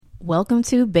Welcome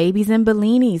to Babies and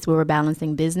Bellinis, where we're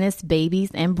balancing business,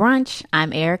 babies, and brunch.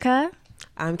 I'm Erica.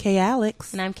 I'm Kay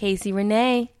Alex. And I'm Casey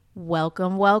Renee.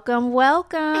 Welcome, welcome,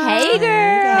 welcome. Hey, girl.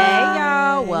 Hey,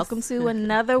 y'all. Welcome to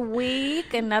another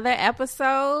week, another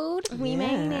episode. We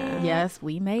made it. Yes,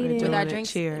 we made it. With our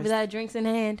drinks, drinks, with our drinks in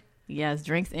hand. Yes,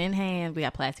 drinks in hand. We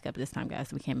got plastic up this time, guys,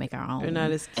 so we can't make our own. They're not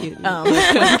as cute. We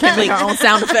can't make our own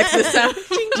sound effects this time.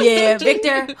 Yeah,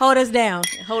 Victor, hold us down.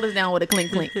 Hold us down with a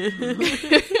clink, clink.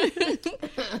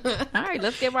 All right,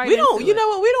 let's get right We into don't. it. You know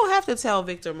what? We don't have to tell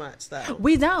Victor much though.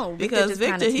 We don't. Because just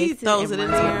Victor, kinda he takes throws it in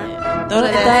and runs there. with it. Throw the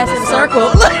ass ass in in a a circle.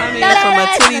 circle. I mean, from a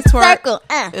titty twerk. Circle.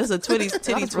 It was a titty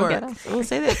twerk. We'll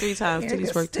say that 3 times. Titty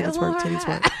twerk, titty twerk, titty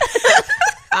twerk.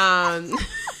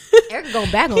 Eric going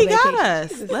back on He vacation. got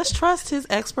us. Let's trust his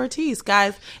expertise,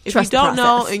 guys. If Trust you the don't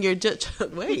know process. and you're just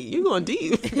wait, you going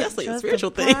deep? That's like a Trust spiritual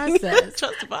the thing. process.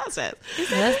 Trust the process.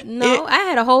 I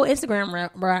had a whole Instagram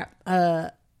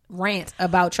rant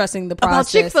about trusting the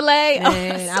process. About Chick-fil-A.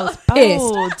 And I was pissed.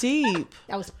 Oh, deep.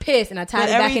 I was pissed, and I tied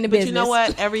it back into but business. you know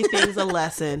what? Everything's a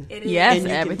lesson. It is. Yes, And you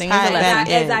can everything tie is a it back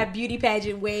lesson. As in. our beauty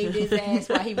pageant waved his ass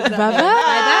while he was up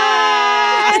Bye-bye.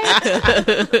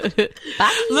 Bye.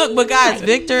 Look, but guys,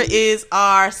 Victor is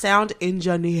our sound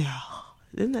engineer.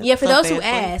 Isn't that Yeah, for so those who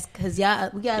fancy? ask, because y'all,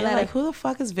 we got a You're lot like, of. who the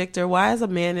fuck is Victor? Why is a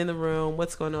man in the room?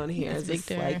 What's going on here? Is this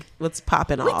Victor. like what's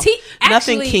popping off?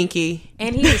 Actually, Nothing kinky.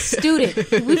 And he's a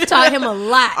student. We've taught him a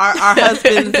lot. Our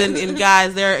husbands and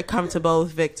guys, they're come to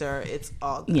both Victor. It's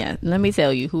all good. Yeah, let me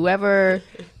tell you, whoever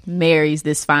marries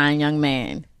this fine young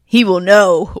man, he will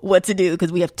know what to do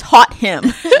because we have taught him.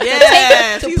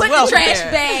 Yes, to he's put well the trash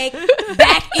prepared. bag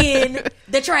back in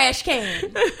the trash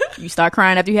can. You start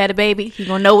crying after you had a baby, he's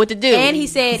going to know what to do. And he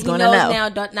said He's he gonna knows know.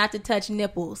 now not to touch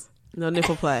nipples. No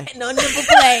nipple play No nipple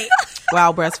play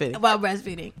while breastfeeding. while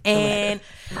breastfeeding. And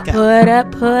Okay. put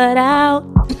up, put out.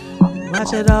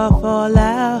 Watch it all fall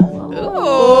out.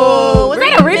 Ooh, was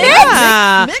that a remix?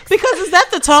 Yeah, because is that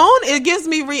the tone? It gives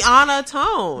me Rihanna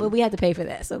tone. But we have to pay for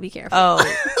that, so be careful.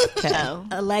 Oh, okay.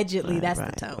 Allegedly, that's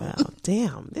Right, the tone. well,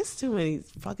 damn, there's too many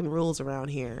fucking rules around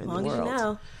here in As long the as you world.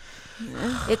 know.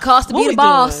 It costs to What be we the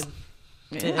boss.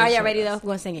 doing? Are y'all ready though? We're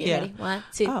gonna sing it. You Yeah. ready? 1,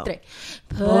 2, Oh. 3.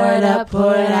 Pour it up,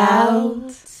 pour it out.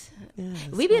 Yes,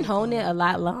 We've been honing it a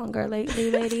lot longer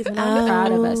lately, ladies, and I'm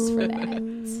proud of us for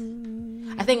that.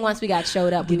 I think once we got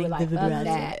showed up, we were like, fuck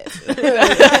that.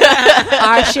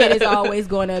 Our shit is always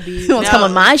going to be He wants to come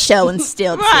on my show and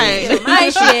still right. my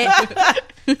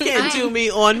shit. Can't do me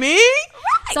on me.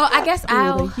 So I guess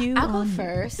I'll you go on me.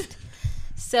 first.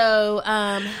 So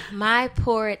my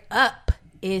pour it up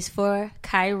is for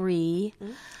Kyrie.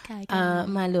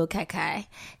 My little Kai.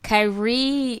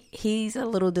 Kyrie, he's a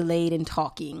little delayed in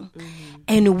talking.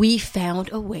 And we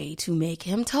found a way to make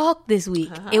him talk this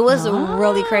week. It was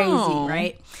really crazy,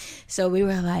 right? So we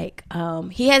were like,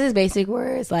 he has his basic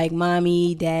words like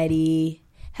mommy, daddy,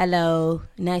 hello.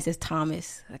 Now he says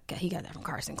Thomas. He got that from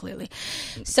Carson, clearly.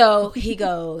 So he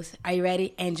goes, are you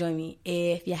ready? And join me.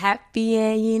 If you're happy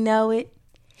and you know it,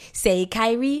 say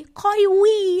Kyrie, call you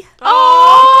we.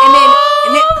 Oh,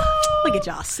 And then look at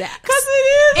y'all sack. because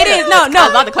It is no. I'm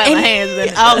about to clap my hands.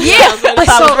 Then. Oh, Yeah, but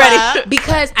so ready.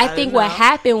 because I think know. what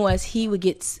happened was he would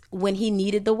get, when he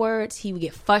needed the words, he would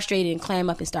get frustrated and clam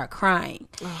up and start crying.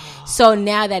 So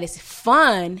now that it's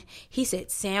fun, he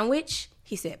said sandwich,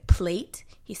 he said plate,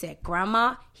 he said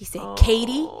grandma, he said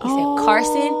Katie, he said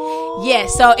Carson. Yeah,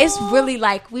 so it's really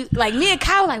like me and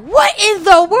Kyle were like, what in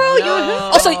the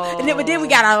world? But then we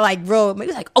got our like road. He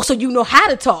was like, oh, so you know how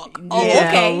to talk? Oh,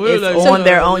 okay. we're It's like, on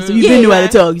their own, so you Yeah. didn't know how to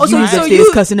talk. Oh, so- You was so upstairs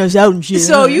you- cussing us out and shit.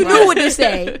 So you knew what to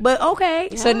say, but okay.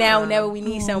 So now whenever we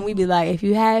need something, we be like, if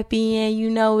you happy and you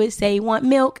know it, say want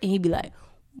milk, and he'd be like,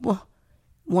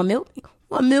 want milk,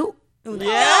 want milk.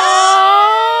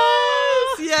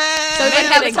 Yes. So let's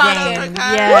have a talker.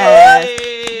 Yes.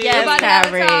 We're Yes, about to have a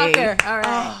Kyrie. talker. All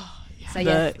right. So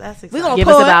yes, That's we exciting. gonna Give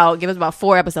pull us about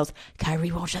 4 episodes.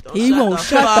 Kyrie won't shut the Shut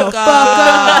the fuck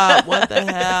up. What the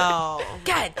hell?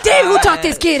 God damn, who taught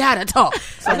this kid how to talk?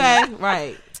 Okay,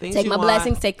 right. Things Take you my want.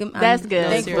 blessings. Take them. That's good.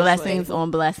 seriously. Blessings on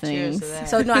Cheers blessings. to that.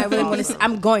 So no, I really want to.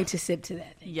 I'm going to sip to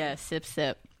that. Yes, sip,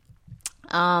 sip.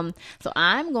 So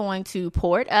I'm going to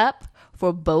pour it up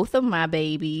for both of my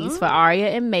babies, for Aria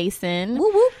and Mason.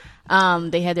 Woo woo.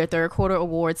 They had their third quarter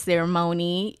award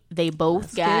ceremony. They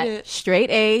both get got it. straight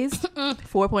A's,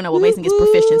 4.0. Well, Mason gets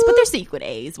proficiency, but they're secret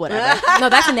A's, whatever. No,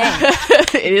 that's an A.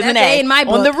 It is That's an A A in my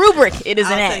on the book. rubric. It is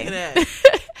I'll an take A. that.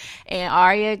 And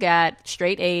Aria got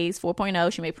straight A's,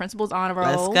 4.0. She made principal's honor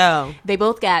roll. Let's go. They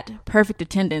both got perfect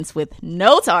attendance with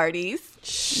no tardies.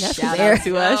 Shout out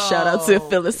to us. Shout out to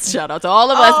Phyllis. Shout out to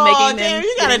all of us making them.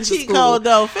 You got a cheat code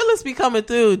though. Phyllis be coming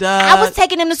through, dog. I was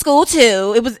taking them to school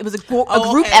too. It was a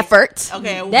group effort.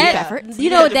 Okay, that effort.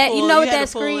 You know what that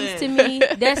screams to me?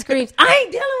 That screams, I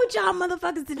ain't dealing with y'all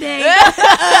motherfuckers today.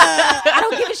 I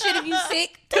don't give a shit if you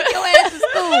sick. Take your ass to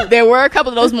school. There were a couple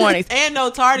of those mornings. And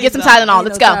no tardies. Get some Tylenol.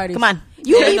 Let's go. tardies. Come on.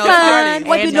 You be fine.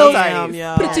 Wipe your nose.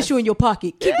 Put a tissue in your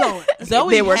pocket. Keep going.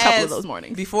 Zoe there were a couple of those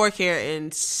mornings. Before care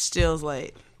and still's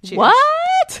late. Cheers.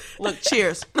 What? Look,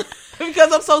 cheers.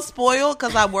 Because I'm so spoiled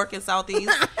because I work in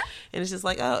Southeast. And it's just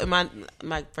like, oh, and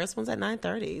my first one's at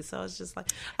 9:30. So it's just like,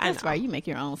 That's right. You make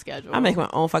your own schedule. I make my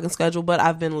own fucking schedule, but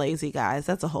I've been lazy, guys.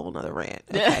 That's a whole nother rant.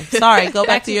 Okay. Sorry. Go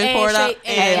back to your report up.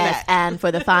 And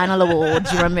for the final award,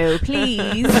 Jerome,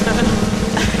 please.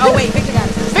 Oh, wait. Victor got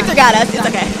us. Victor got us. It's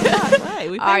okay.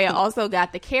 Right. Aria also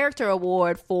got the character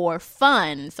award for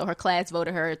fun. So her class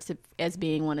voted her as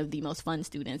being one of the most fun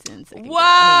students in second grade.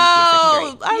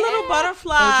 Wow. Our little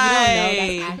butterfly. If you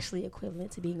don't know, that's actually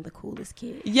equivalent to being the coolest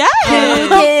kid. Yes.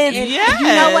 Yes. You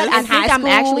know what? I In think high I'm school-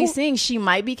 actually seeing she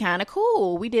might be kind of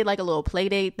cool. We did like a little play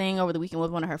date thing over the weekend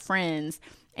with one of her friends.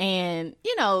 And,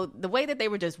 you know, the way that they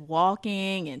were just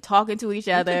walking and talking to each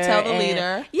other. You can tell the and,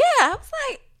 leader. Yeah. I was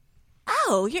like,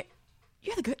 oh,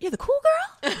 you're the cool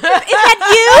girl? Is that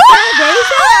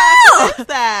you? What's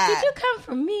that? Did you come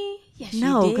from me? Yes,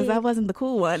 No, you because did. I wasn't the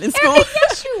cool one in school.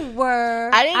 Yes, you were.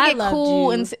 I didn't get loved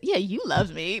cool you. yeah, you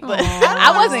loved me, but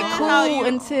Aw. I wasn't How cool you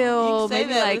until say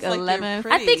maybe that, like it's you're 11.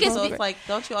 pretty. I think it's so be- it's like,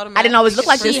 don't you automatically? I didn't always look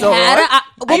like this She though. had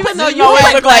Even though you always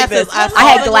had look like glasses. this. I saw I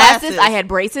had the glasses. I had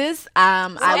braces.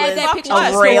 I add that was picture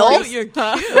a to rail. You're cute.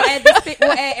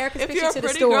 We'll add Erica's If picture you're a to the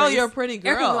pretty stories. girl, you're a pretty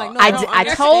girl. Erica was like, no, I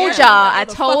don't told understand. y'all. I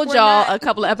The told fuck we're y'all not. a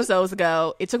couple of episodes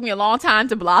ago. It took me a long time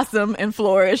to blossom and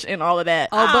flourish and all of that.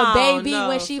 Oh, but Oh, baby, no.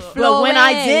 when she But but when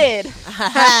I did,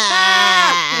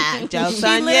 Jokes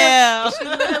on you. she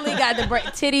literally got the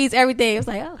titties, everything. It was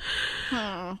like,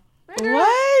 oh, What?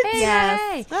 hey, Yes.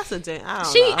 hey. That's a thing. I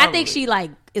don't know. I think she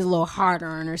like is a little harder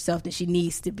on herself than she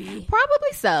needs to be.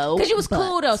 probably so. Because she was but-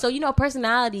 cool though, so you know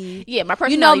personality. Yeah, my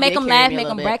personality. You know, make did them carry laugh, me a make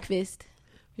little them bit. breakfast.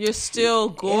 You're still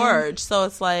gorge, so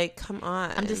it's like, come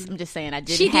on. I'm just saying. I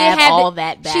didn't She did have have all the-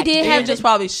 that back. she did You're have just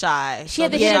probably shy. She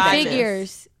had the Yeah, hidden that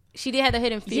figures. She did have the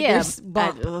hidden Yeah, figures.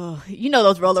 bump. you know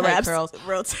those roller Tight wraps.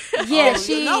 curls. Yeah, Oh,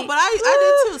 she. No, but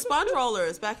I did too. Sponge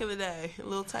rollers back in the day. A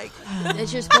little tight.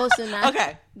 That you're supposed to not.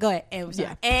 Okay. Go ahead. And,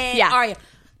 Yeah. and Yeah. Aria.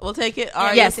 We'll take it. All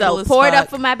right. Yeah, so pour it up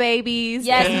for my babies.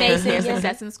 Yes, and Mason, their yes.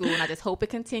 success in school, and I just hope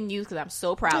it continues because I'm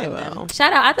so proud of them.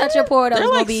 Shout out. I thought your pour up They're was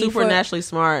like going to be super naturally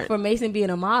smart. for Mason being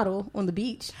a model on the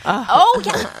beach. Oh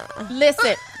yeah,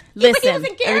 listen.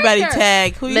 Everybody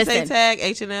tag. Who you say Listen. tag?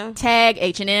 H&M? Tag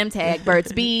H&M, tag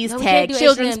Burt's Bees, No, we can't tag do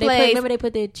Children's H&M. Place. Remember they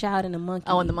put their child in a monkey.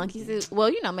 Oh, and the monkey suit. Well,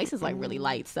 you know, Mason's like really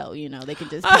light, so you know they can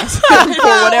just pass him for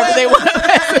whatever they want to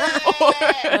pass him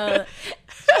for.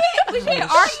 But she had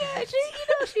Aria.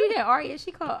 She had Aria.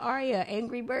 She called Aria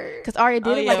Angry Bird. Because Aria did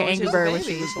look like an when angry she was bird a when she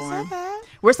baby. was She's so born. bad.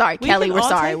 We're sorry, We Kelly. can We're all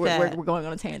sorry. take We're that. going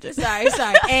on a tangent. Sorry.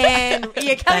 And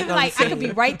yeah, Kelly Back was on like, the I could be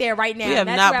scene. right there right now. We have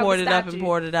That's not where I poured would it up stop and you.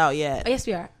 poured it out yet. Oh, yes,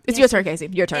 we are. It's your turn, Casey.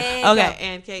 Your turn. And Okay,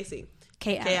 and Casey.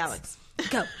 K. Alex.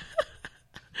 Go.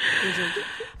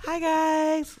 Hi,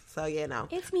 guys. So, yeah, no.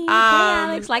 It's me, K.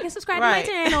 Alex. Like and subscribe right.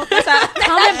 to my channel.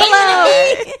 Comment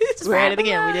below. We're at it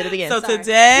again. We did it again. So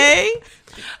today,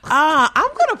 I'm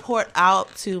gonna port up.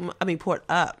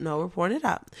 No, we're pouring it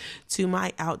up to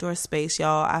my outdoor space,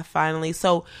 y'all.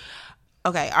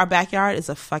 Okay, our backyard is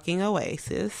a fucking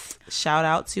oasis. Shout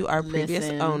out to our previous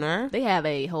owner. They have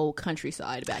a whole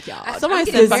countryside backyard. Somebody I'm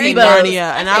said getting fucking married.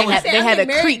 Narnia, and I was They have a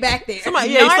creek back there.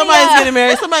 somebody's Narnia. getting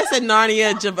married. Somebody said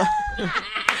Narnia.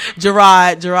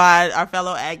 Gerard, our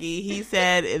fellow Aggie, he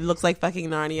said it looks like fucking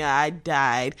Narnia. I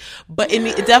died, but it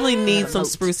definitely needs some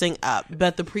sprucing up.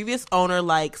 But the previous owner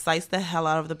sized the hell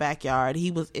out of the backyard. He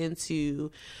was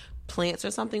into plants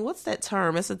or something. What's that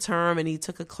term? It's a term, and he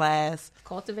took a class.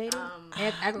 Cultivating?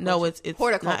 Agriculture. No, it's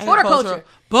Horticulture. not Horticulture.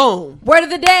 Boom. Word of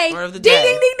the day. Word of the Ding, day.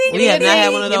 ding, ding, ding. We have ding, not ding.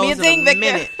 had one of Give me a those ding, in a Victor.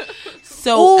 minute.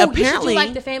 So Ooh, apparently, you should do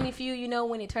like the Family Feud,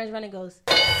 when it turns around and goes,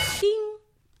 ding.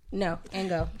 No, and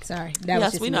go. Sorry. That was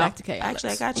yes, just we me. know. Back to chaos. Actually,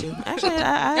 I got you. Actually,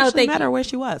 I actually thank met you. her where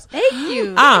she was. Thank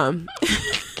you.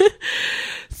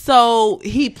 So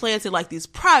he planted these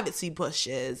privacy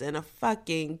bushes and a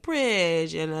fucking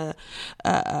bridge and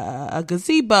a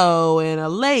gazebo and a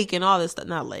lake and all this stuff.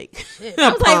 Not lake. I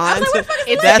was like, what the fuck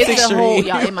is That's It's a whole,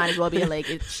 extreme. y'all, it might as well be a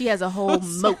lake. She has a whole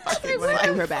moat running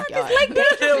through her backyard.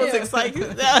 It was exciting.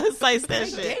 That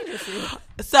shit.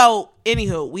 So,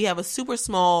 anywho, we have a super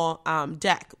small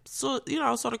deck. So,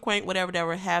 sort of quaint,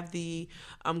 whatever. Have the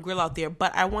grill out there.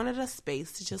 But I wanted a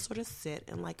space to just sort of sit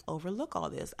and like overlook all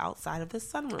this outside of the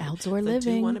sunroom. Outdoor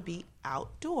living. I do want to be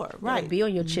outdoor, right? Be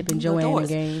on your Chip and Joanna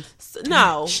games.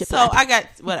 No. So I got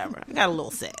whatever. I got a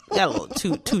little set. Got a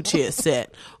little two chair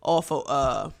set off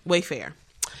of Wayfair.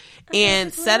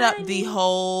 And set up the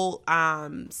whole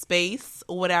space,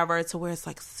 whatever, to where it's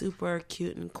like super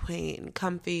cute and quaint and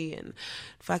comfy and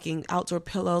fucking outdoor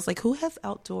pillows. Like, who has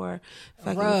outdoor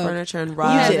fucking furniture and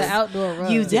rugs? You have the outdoor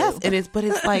rug. Yes, it is, but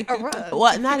it's like,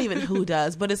 well, not even who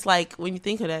does, but it's like, when you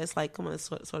think of that, it's like, come on, it's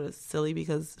sort of silly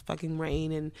because fucking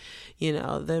rain and,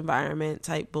 the environment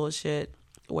type bullshit,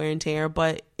 wear and tear,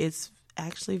 but it's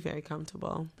actually very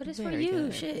comfortable. But it's very for you,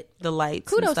 good. Shit. The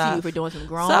lights. Kudos and stuff. to you for doing some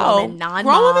grown and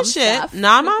non-mom grown stuff.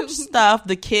 Non-mom stuff.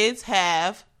 The kids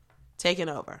have taken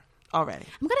over already.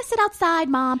 I'm gonna sit outside,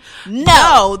 Mom.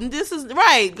 No, this is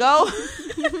right. Go.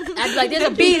 I'd be like, there's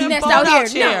a bee's nest out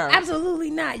here. No,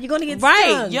 absolutely not. You're gonna get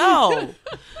stung. Yo.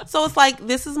 So it's like,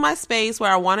 this is my space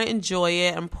where I want to enjoy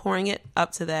it. I'm pouring it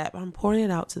up to that, but I'm pouring it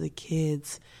out to the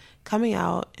kids coming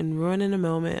out and ruining a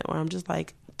moment where I'm just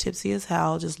like, tipsy as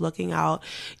hell, just looking out,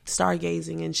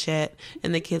 stargazing and shit,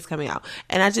 and the kids coming out.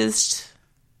 And I just,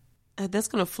 that's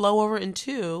going to flow over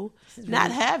into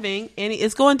not having any,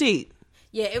 it's going deep.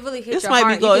 Yeah, it really hits this your might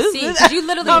heart. Be going, you can see, you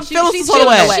literally,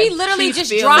 she literally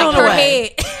just dropped her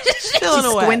head.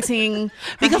 She's squinting.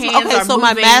 Because, okay, so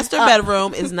my master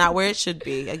bedroom is not where it should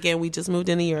be. Again, we just moved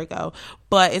in a year ago.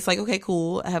 But it's like, okay,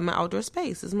 cool. I have my outdoor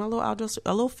space. It's my little outdoor,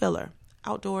 a little filler.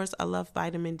 Outdoors, I love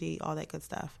vitamin D, all that good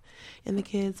stuff. And the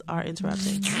kids are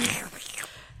interrupting.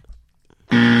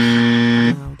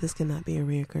 No, this cannot be a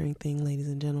reoccurring thing, ladies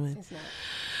and gentlemen. It's not.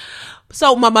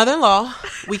 So my mother-in-law,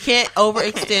 we can't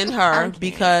overextend her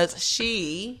because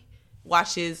she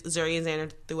watches Zuri and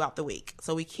Xander throughout the week.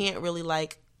 So we can't really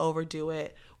like overdo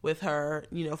it with her,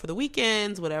 for the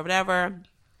weekends, whatever.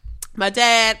 My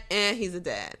dad, he's a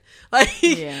dad. Like,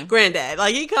 granddad.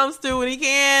 Like, he comes through when he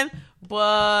can. But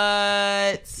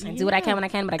I do what I can when I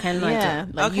can, but I can't.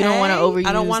 Like, you don't want to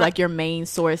overuse like your main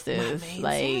sources.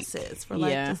 Sources for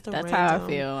just that's random. how I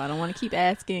feel. I don't want to keep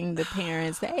asking the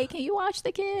parents, "Hey, can you watch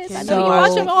the kids?" I know So, you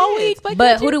watch them all week,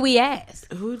 but who do we ask?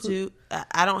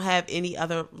 I don't have any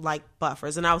other like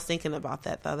buffers, and I was thinking about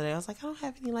that the other day. I was like, I don't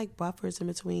have any like buffers in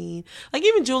between. Like,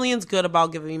 even Julian's good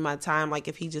about giving me my time. Like,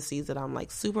 if he just sees that I'm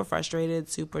like super frustrated,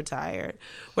 super tired,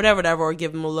 whatever, or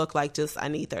give him a look like just I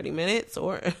need 30 minutes,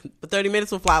 or 30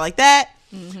 minutes will fly like that.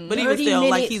 Mm-hmm. But even still,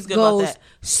 like, he's good about that.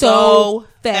 So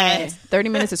fast. 30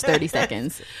 minutes is 30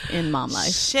 seconds in mom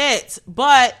life. Shit,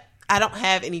 but I don't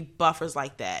have any buffers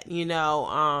like that. I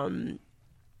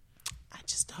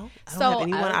don't have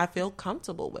anyone I feel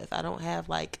comfortable with. I don't have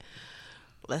like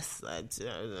a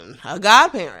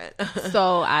godparent.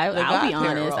 So I'll be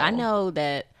honest. Role. I know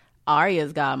that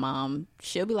Arya's godmom,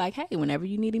 she'll be like, "Hey, whenever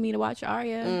you needed me to watch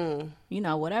Arya,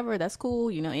 whatever, that's cool.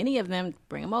 Any of them,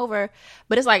 bring them over."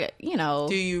 But it's like,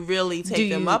 do you really take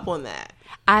them up on that?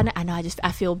 I know.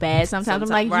 I feel bad sometimes.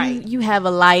 I'm like, you have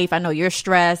a life. I know you're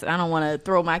stressed. I don't want to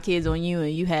throw my kids on you,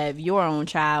 and you have your own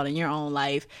child and your own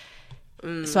life.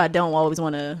 So I don't always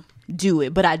want to do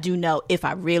it, but I do know if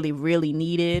I really, really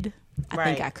needed, I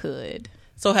think I could.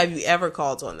 So have you ever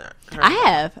called on that?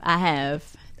 I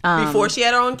have. Before she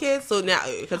had her own kids? So now,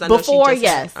 because I know before, she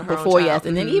just yes.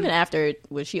 And then even after,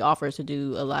 when she offers to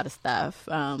do a lot of stuff.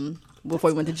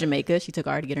 Before we went to Jamaica, she took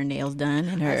Ari to get her nails done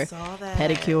and her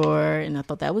pedicure, and I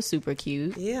thought that was super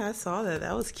cute. Yeah, I saw that.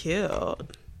 That was cute.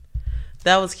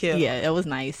 Yeah, it was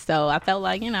nice. So I felt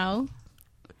like,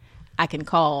 I can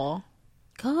call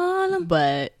them,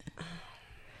 but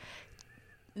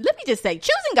let me just say,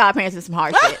 choosing godparents is some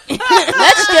hard shit.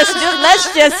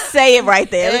 let's just say it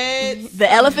right there. It's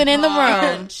the elephant in the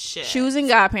room. Shit. Choosing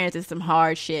godparents is some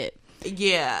hard shit.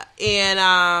 Yeah,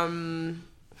 and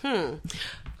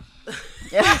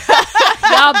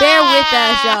Y'all bear with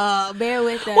us, Bear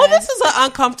with us. Well, this is an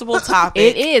uncomfortable topic.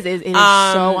 It is. It is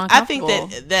so uncomfortable. I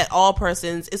think that all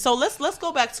persons. So let's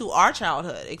go back to our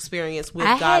childhood experience with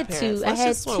godparents. Let's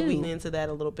just sort of wean into that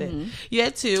a little bit. Mm-hmm. You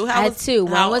had two. I had two.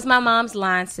 One was my mom's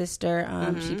line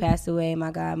sister. She passed away.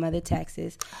 My godmother,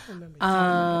 Texas.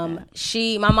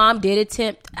 My mom did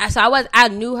attempt. So I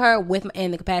knew her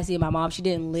in the capacity of my mom. She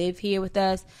didn't live here with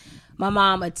us. My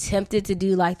mom attempted to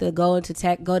do like the go to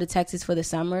Texas for the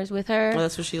summers with her. Oh,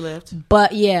 that's where she lived.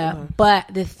 But but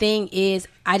the thing is,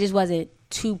 I just wasn't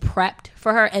too prepped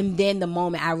for her. And then the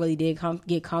moment I really did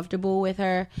get comfortable with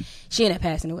her, she ended up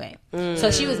passing away.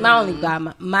 So she was my only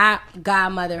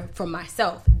godmother for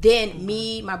myself. Then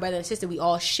me, my brother and sister, we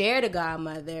all shared a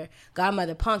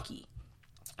godmother Punky.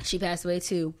 She passed away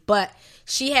too. But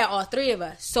she had all three of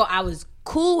us. So I was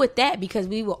cool with that because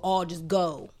we would all just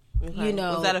go. Okay. You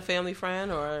know, was that a family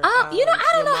friend or? You know, I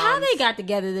don't know how they got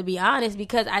together, to be honest,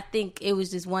 because I think it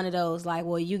was just one of those like,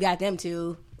 well, you got them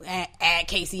to add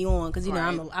Casey on because you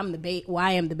know I'm the baby. Well,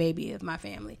 I am the baby of my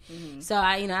family. Mm-hmm. So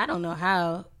I don't know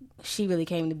how she really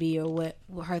came to be or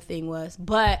what her thing was,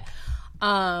 but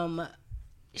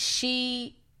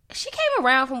she came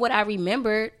around from what I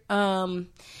remembered. I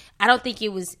don't think it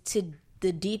was to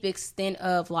the deep extent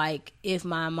of like if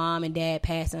my mom and dad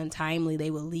passed untimely, they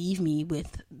would leave me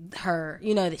with her,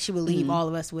 you know, that she would leave all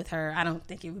of us with her. I don't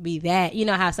think it would be that. You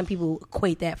know how some people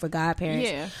equate that for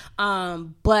godparents. Yeah.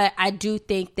 But I do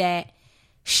think that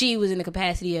she was in the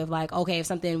capacity of like, okay, if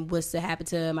something was to happen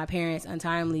to my parents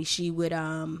untimely, she would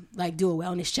like do a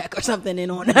wellness check or something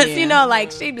in on us. You know,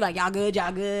 like she'd be like, y'all good.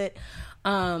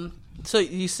 So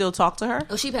you still talk to her?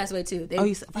 Oh, she passed away too.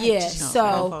 Yeah.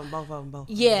 So both of them.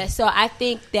 Yeah. So I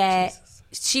think that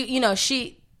she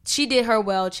did her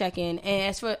well check-in,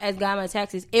 and as Godmother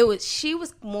Texas, she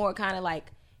was more kind of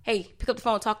like, hey, pick up the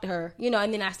phone, talk to her, you know.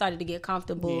 And then I started to get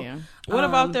comfortable. Yeah. What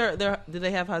about their? Did they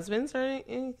have husbands or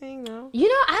anything? No. You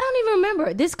know, I don't even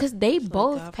remember this because they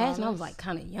both passed when I was like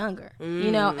kind of younger.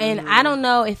 You know, and I don't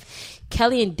know if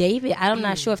Kelly and David, I'm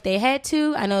not sure if they had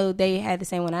to. I know they had the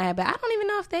same one I had, but I don't even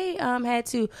know if they had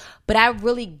to. But I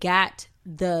really got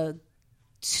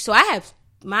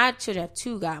my children have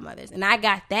two godmothers, and I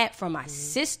got that from my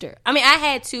sister. I mean, I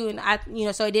had two,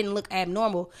 and so it didn't look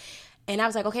abnormal. And I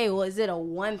was like, okay, well, is it a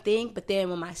one thing? But then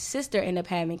when my sister ended up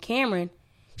having Cameron,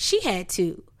 she had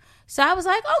two. So I was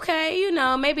like, okay,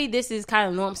 maybe this is kind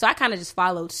of normal. So I kind of just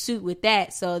followed suit with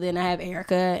that. So then I have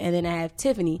Erica, and then I have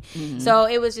Tiffany. Mm-hmm. So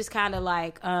it was just kind of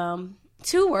like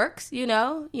two works,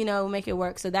 make it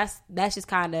work. So that's just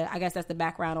kind of, I guess that's the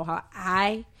background on how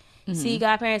I see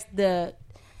godparents. I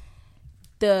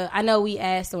know we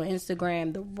asked on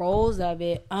Instagram the roles of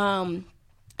it.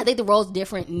 I think the role's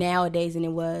different nowadays than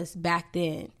it was back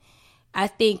then. I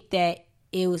think that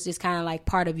it was just kind of like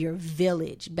part of your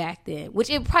village back then, which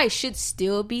it probably should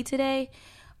still be today.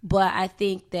 But I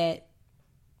think that,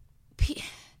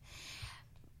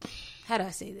 how do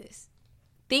I say this?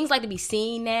 Things like to be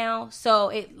seen now. So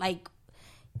it like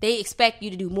they expect you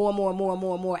to do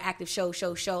more active show,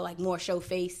 like more show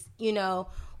face,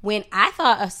 When I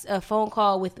thought a phone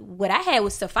call with what I had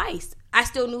was suffice. I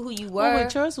still knew who you were. Oh,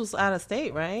 wait, yours was out of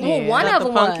state, right? Well, one of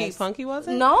them was. Punky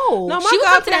wasn't? No. My she would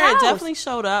come to the house. Definitely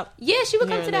showed up. Yeah, she would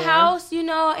come to the house,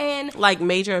 and... Like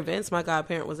major events, my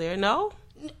godparent was there. No?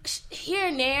 Here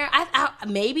and there. I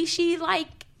maybe she, like...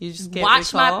 You just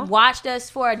can't watched us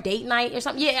for a date night or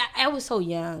something. Yeah, I was so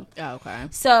young. Oh, okay.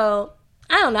 So,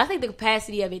 I don't know. I think the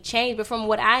capacity of it changed, but from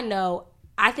what I know...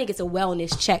 I think it's a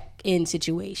wellness check-in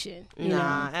situation.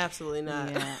 Nah, absolutely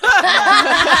not. Yeah.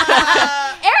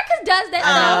 Erica does that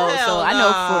though. So I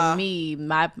know for me,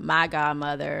 my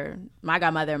godmother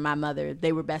and my mother,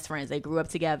 they were best friends. They grew up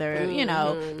together,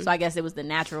 So I guess it was the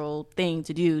natural thing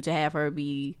to do to have her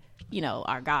be,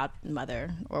 our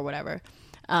godmother or whatever.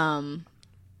 I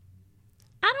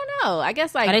don't know. I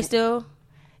guess like are they still?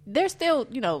 They're still,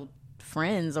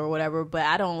 friends or whatever. But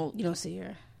I don't. You don't see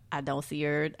her. I don't see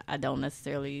her. I don't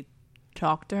necessarily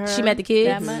talk to her. She met the kids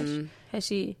that much. Has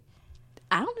she?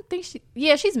 I don't think she.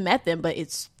 Yeah, she's met them, but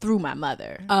it's through my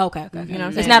mother. Oh, okay. You know what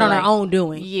I'm saying? It's not on her own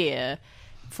doing. Yeah,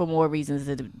 for more reasons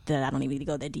that I don't even need to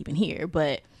go that deep in here.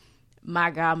 But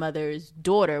my godmother's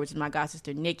daughter, which is my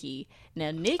godsister Nikki.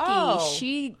 Now Nikki,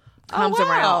 she comes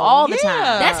around all the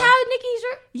time. That's how Nikki's.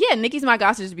 Yeah, Nikki's my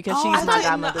godsister because she's my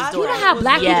godmother's daughter. You know how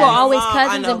black people are always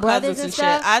cousins and brothers and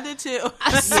stuff? I did too.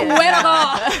 I swear to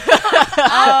God. I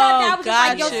thought that was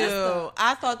like your sister.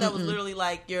 I thought that was literally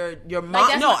like your mom.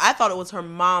 Like I thought it was her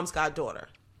mom's goddaughter.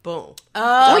 Boom.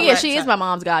 Oh, yeah, she is my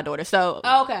mom's goddaughter. So,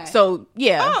 okay. So,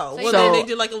 yeah. Oh, well, they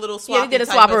did like a little swap. Yeah, they did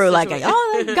a swapperoo, like,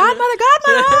 godmother,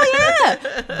 oh,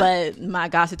 yeah. But my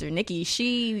godsister, Nikki,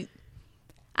 she...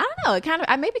 I don't know. It kind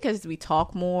of maybe because we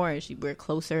talk more and we're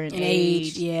closer in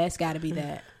age. Yeah, it's got to be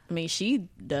that. I mean, she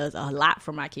does a lot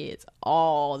for my kids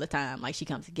all the time. Like she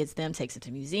comes and gets them, takes them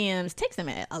to museums, takes them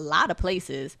at a lot of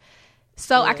places.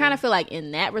 So I kind of feel like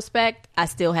in that respect, I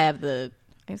still have the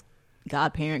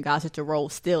godparent, godsister role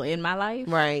still in my life.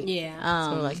 Right. Yeah.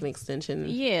 Sort of like an extension.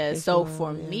 Yeah. So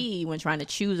for me, when trying to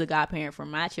choose a godparent for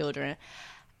my children,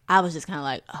 I was just kind of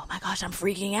like, oh my gosh, I'm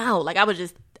freaking out. Like I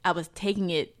was taking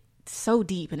it so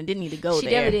deep and it didn't need to go there.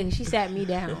 She never did. She sat me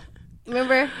down.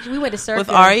 Remember? We went to surfing. With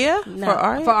Aria? No, for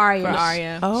Aria? For Aria. For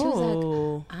Aria. Oh. She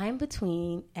was like, I'm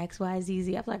between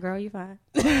XYZZ. I was like, girl, you're fine.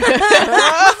 I'm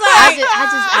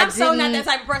so not that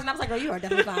type of person. I was like, girl, you are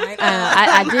definitely fine.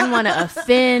 I didn't want to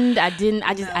offend. I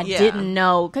didn't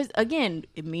know. Because again,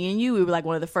 me and you, we were like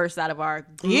one of the first out of our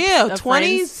group of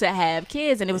 20s to have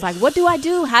kids. And it was like, what do I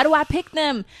do? How do I pick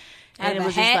them? And it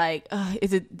was just like,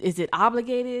 is it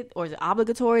obligated or is it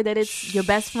obligatory that it's your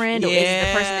best friend or is it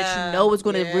the person that you know is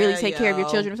going to really take care of your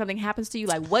children if something happens to you?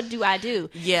 Like, what do I do?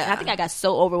 Yeah. And I think I got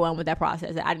so overwhelmed with that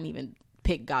process that I didn't even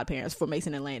pick godparents for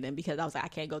Mason and Landon because I was like, I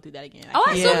can't go through that again.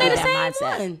 I assume they're the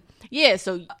same one. Yeah,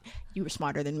 so you were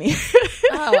smarter than me.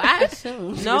 I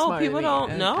assume. No, people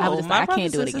don't know. I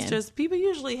can't do it again. Sisters, people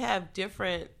usually have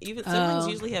different, even siblings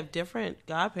usually have different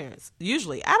godparents.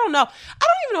 Usually. I don't know. I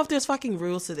don't even know if there's fucking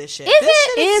rules to this shit.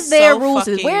 Is there rules?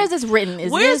 Where is this written?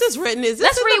 Is this written? Is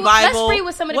this in the Bible? Let's read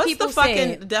what some of the people said. What's the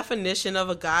fucking definition of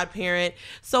a godparent?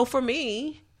 So for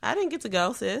me, I didn't get to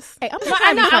go, sis. Hey, I'm not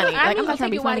trying to be funny. I'm not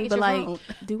trying to be funny, but like,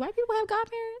 do white people have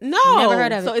godparents? No. Never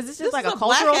heard of it. So is this just like a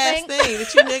cultural thing? That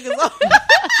you niggas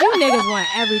You niggas want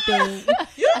everything.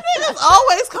 You niggas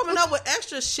always coming up with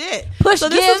extra shit. Push so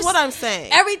gifts. This is what I'm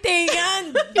saying. Everything.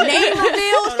 Name reveals.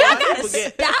 I gotta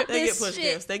stop they this get push shit.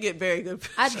 Gifts. They get very good.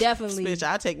 I definitely. Bitch,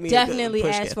 I take me definitely a good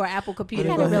push ask gift. for Apple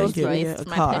computer. Go ahead and give me a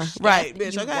car. Right,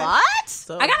 bitch. You Okay. what?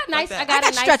 So, I got a nice. I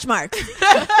got stretch marks.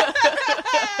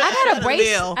 I got a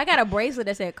bracelet. I got a bracelet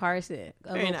that said Carson.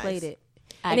 Very nice. Plated.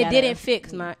 And it didn't fit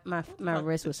because my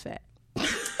wrist was fat.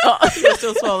 You're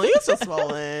still swollen. You're still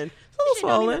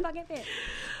swollen.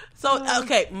 So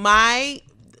okay, my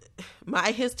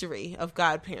history of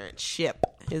godparentship.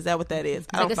 Is that what that is?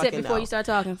 I don't Take a fucking sip before know. you start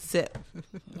talking. Sip.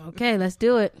 Okay, let's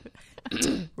do it.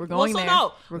 We're going there.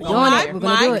 No. We're going there.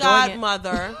 My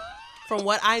godmother, from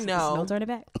what I know, Don't turn it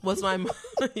back. was my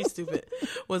you stupid.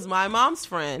 Was my mom's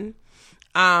friend.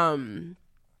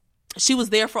 She was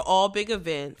there for all big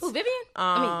events. Who,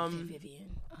 Vivian?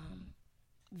 Vivian.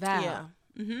 Val. Yeah.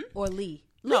 Mm-hmm. Or Lee.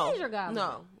 No. Lee is your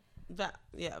godmother. No.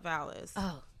 Val is.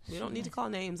 Oh. We don't need to call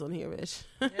names on here, bitch.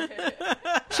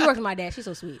 She worked with my dad. She's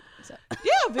so sweet. So.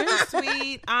 Yeah, very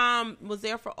sweet. Was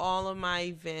there for all of my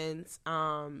events.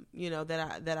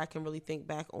 That I can really think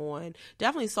back on.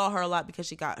 Definitely saw her a lot because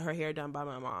she got her hair done by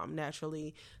my mom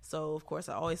naturally. So of course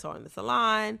I always saw her in the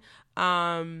salon.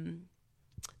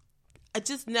 I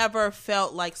just never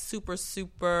felt like super,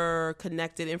 super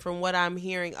connected. And from what I'm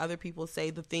hearing other people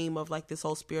say, the theme of like this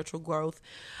whole spiritual growth,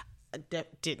 I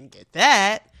didn't get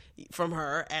that from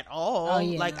her at all. Oh,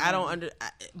 yeah, like, I don't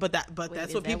but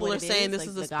that's what people are saying. This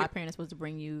is the godparent is supposed to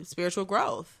bring you spiritual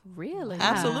growth. Really?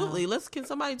 Absolutely. Can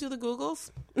somebody do the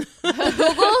Googles?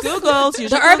 Googles?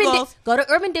 Use your Googles. Go to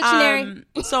Urban Dictionary.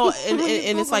 So and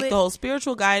it's like the whole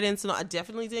spiritual guidance, and I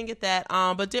definitely didn't get that.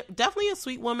 But definitely a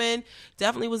sweet woman.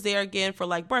 Definitely was there again for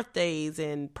like birthdays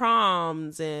and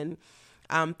proms and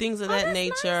things of that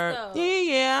nature. Nice,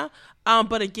 yeah.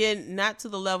 But again, not to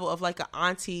the level of like an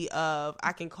auntie of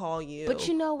I can call you, but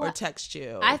you know what? or text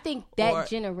you. I think that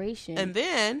generation. And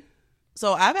then,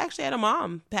 so I've actually had a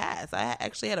mom pass. I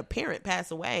actually had a parent pass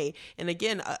away. And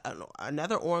again,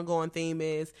 another ongoing theme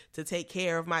is to take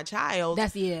care of my child.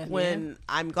 When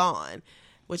I'm gone,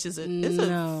 which is it's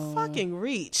a fucking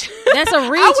reach. That's a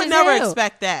reach. I would never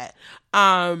expect that.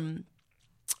 But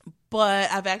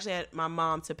I've actually had my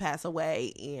mom to pass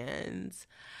away, and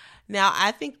now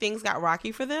I think things got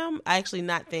rocky for them. I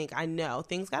know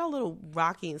things got a little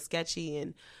rocky and sketchy,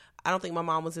 and I don't think my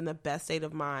mom was in the best state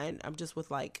of mind. I'm just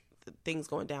with like things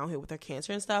going downhill with her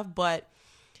cancer and stuff. But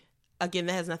again,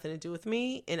 that has nothing to do with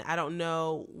me, and I don't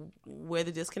know where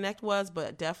the disconnect was,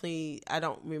 but definitely I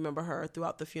don't remember her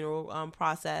throughout the funeral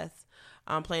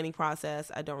planning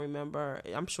process. I don't remember.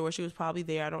 I'm sure she was probably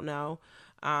there. I don't know.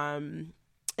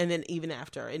 And then even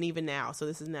after, and even now, so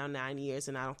this is now 9 years,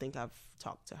 and I don't think I've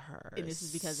talked to her. And this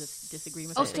is because of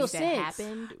disagreements that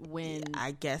happened when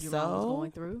I guess your so. mom was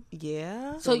going through.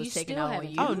 Yeah. So you still have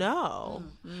you? Oh no.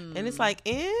 And it's like,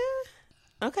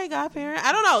 okay, godparent.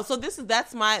 I don't know. So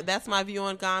that's my view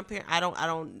on godparent. I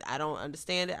don't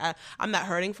understand it. I'm not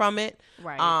hurting from it.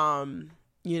 Right. I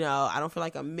don't feel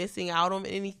like I'm missing out on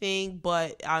anything,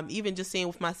 but even just seeing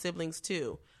with my siblings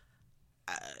too.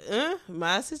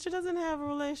 My sister doesn't have a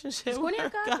relationship with her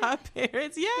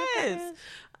godparents. Yes.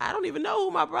 I don't even know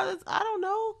who my brothers. I don't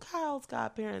know Kyle's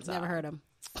godparents. Never heard them.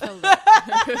 Never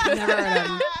heard of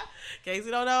them.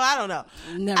 Casey don't know. I don't know.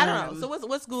 I don't know. So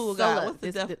what's Google got?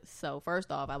 So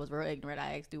first off, I was real ignorant.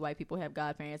 I asked, do white people have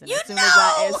godparents? And as soon as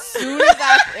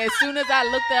I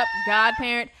looked up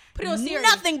godparent,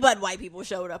 nothing but white people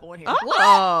showed up on here.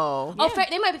 Oh, yeah.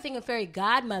 They might be thinking fairy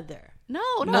godmother. No.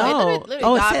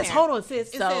 Literally it says, hold on,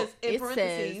 sis. It says in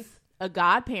parentheses, a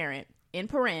godparent in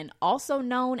paren, also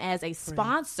known as a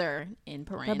sponsor in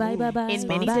paren, Bye-bye. in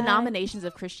many denominations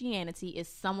of Christianity, is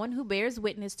someone who bears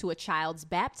witness to a child's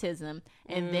baptism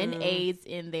and then aids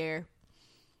in their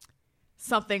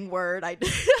something word. Let me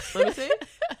see.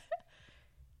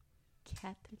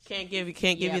 Can't give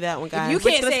you that one, guys. You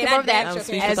can't say that,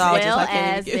 as well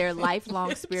as their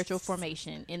lifelong spiritual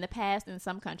formation. In the past, in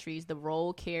some countries, the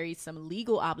role carries some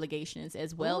legal obligations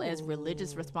as well as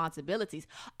religious responsibilities.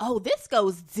 Oh, this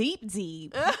goes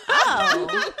deep.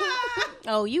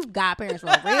 Oh, you godparents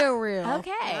were real.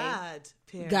 Okay.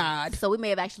 God. So we may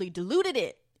have actually diluted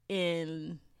it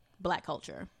in Black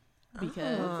culture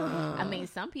because I mean,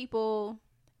 some people.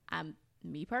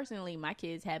 Me personally, my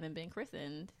kids haven't been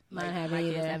christened. My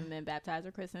kids haven't been baptized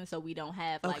or christened, so we don't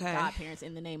have like godparents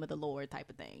in the name of the Lord type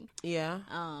of thing. Yeah.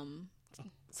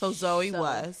 So Zoe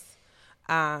was.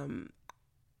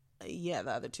 Yeah,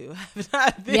 the other two have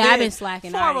not been. Yeah, I've been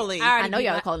slacking. Formally. I know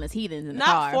y'all are calling us heathens in the not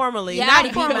car. Formally. Yeah, not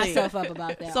I formally. beat myself up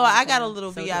about that. So I got a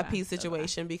little VIP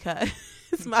situation because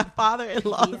my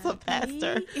father-in-law is a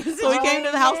pastor. So he came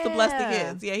to the house to bless the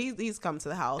kids. Yeah, he's come to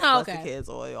the house, bless the kids,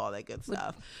 all that good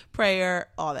stuff. Prayer,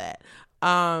 all that.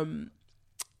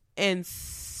 And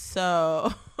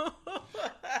so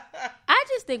I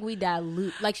just think we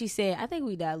dilute, like she said. I think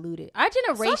we diluted our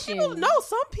generation.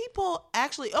 Some people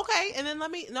actually. Okay, and then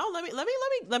let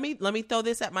me throw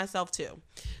this at myself too.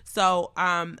 So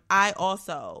I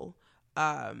also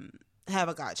have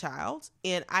a godchild,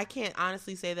 and I can't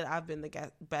honestly say that I've been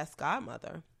the best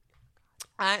godmother.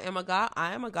 I am a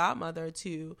godmother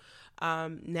to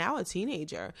now a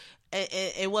teenager.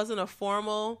 It wasn't a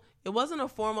formal.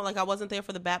 Like I wasn't there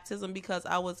for the baptism because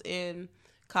I was in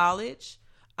college,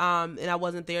 and I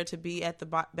wasn't there to be at the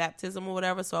baptism or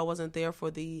whatever. So I wasn't there for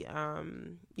the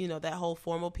that whole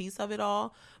formal piece of it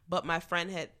all. But my friend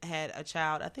had a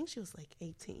child. I think she was like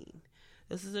 18.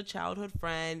 This is a childhood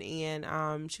friend,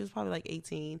 and she was probably like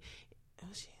 18.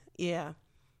 Yeah.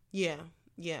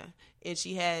 And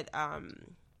she had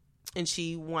and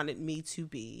she wanted me to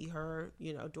be her,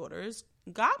 daughter's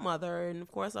godmother. And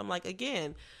of course, I'm like,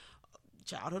 again,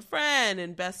 childhood friend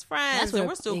and best friends, and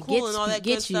we're still cool and all that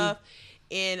good stuff.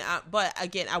 And but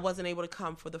again, I wasn't able to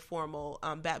come for the formal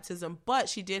baptism, but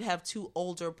she did have two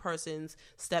older persons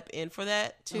step in for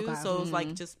that too. Okay. So it was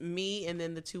like just me and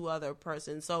then the two other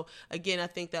persons. So again, I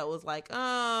think that was like,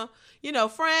 friend,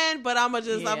 but I'm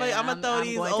gonna throw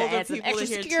these older people in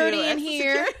here security too. In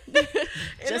here,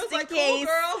 just in like, case, cool,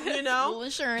 girl. Full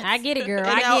insurance. I get it, girl.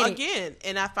 Again,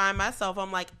 and I find myself,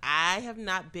 I'm like, I have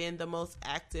not been the most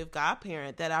active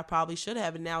godparent that I probably should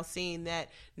have, and now seeing that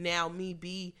me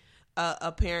be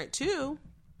a parent too,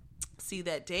 see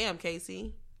that, damn,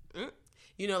 Casey,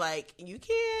 like you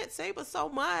can't say but so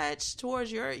much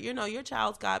towards your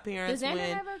child's godparents.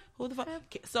 Who the fuck?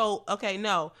 So okay,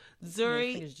 no,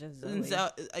 Zoe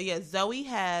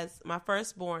has, my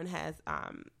firstborn has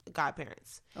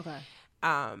godparents. Okay.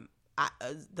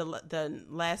 The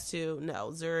last two, no,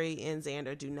 Zuri and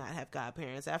Xander do not have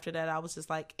godparents. After that, I was just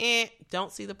like,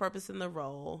 don't see the purpose in the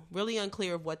role. Really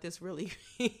unclear of what this really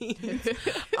means.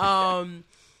 And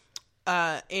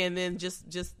then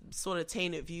just sort of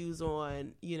tainted views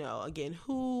on, again,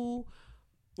 who,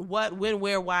 what, when,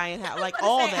 where, why, and how, like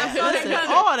all that.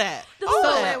 All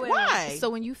that. Why?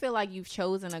 So when you feel like you've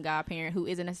chosen a godparent who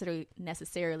isn't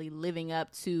necessarily living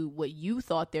up to what you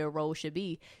thought their role should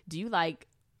be, do you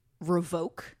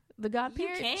revoke the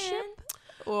godparentship?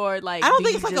 Or like, I don't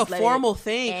think it's like a formal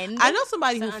thing. I know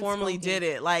somebody who formally did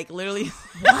it, like literally.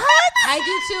 What? I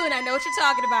do too, and I know what you're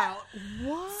talking about.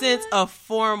 What? Since a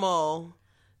formal,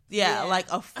 like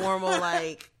a formal,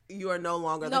 like you are no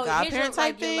longer the godparent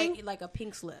type thing, like a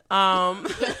pink slip. Like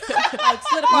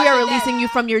slip we are releasing you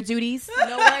from your duties.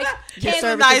 No worries. Your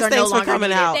services are no longer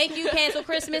coming out. Thank you. Cancel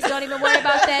Christmas. Don't even worry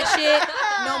about that shit.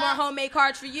 No more homemade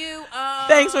cards for you.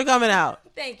 Thanks for coming out.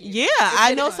 Thank you. Yeah,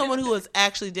 I know someone who has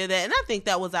actually did that, and I think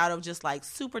that was out of just like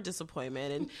super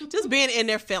disappointment and just being in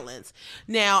their feelings.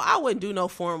 Now, I wouldn't do no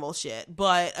formal shit,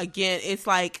 but again, it's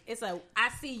like I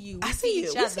see you. We see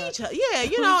each other. Yeah,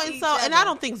 and I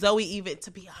don't think Zoe even,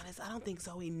 to be honest, I don't think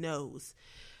Zoe knows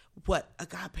what a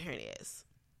godparent is.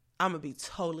 I'm gonna be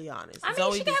totally honest. I mean,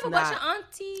 Zoe she can have a bunch of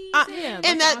aunties,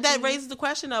 and that raises the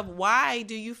question of why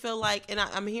do you feel like? And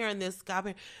I'm hearing this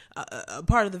godparent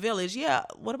part of the village. Yeah,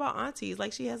 what about aunties?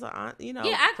 Like she has an aunt,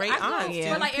 great aunts.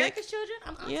 For like Erica's children,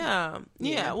 I'm auntie.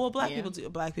 Yeah. Well, black people do.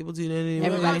 Black people do that anyway.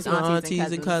 Everybody's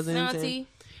aunties and cousins. Auntie,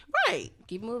 right?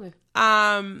 Keep moving.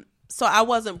 So I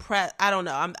wasn't pressed. I don't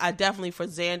know. I definitely, for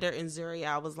Xander and Zuri,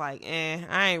 I was like,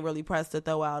 I ain't really pressed to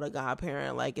throw out a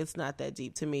godparent. Like, it's not that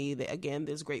deep to me. Again,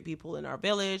 there's great people in our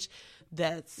village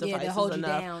that suffices to hold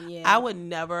enough. you down. Yeah. I would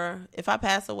never, if I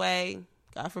pass away,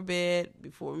 God forbid,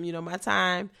 before my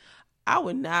time, I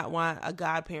would not want a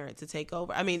godparent to take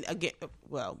over. I mean, again,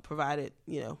 well, provided,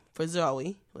 for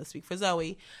Zoe, let's speak for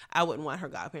Zoe, I wouldn't want her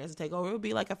godparents to take over. It would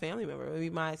be like a family member. It would be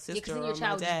my sister or your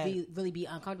child my dad. would just really be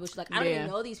uncomfortable. She's like, I don't even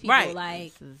know these people. Right.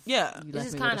 Like, this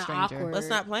is kind of awkward. Let's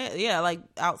not plan. Yeah, like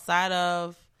outside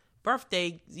of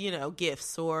birthday,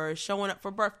 gifts or showing up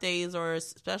for birthdays or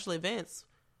special events.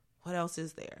 What else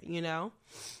is there,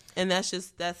 And that's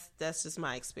just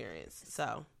my experience.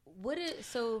 So what did it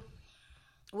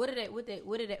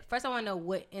first I want to know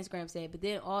what Instagram said, but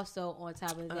then also on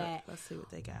top of that, let's see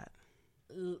what they got.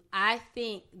 I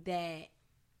think that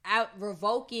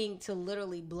revoking to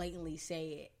literally blatantly say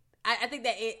it. I think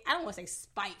that I don't want to say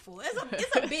spiteful.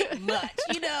 It's a bit much,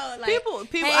 like people.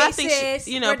 Hey, I think sis,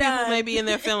 people may be in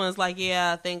their feelings like,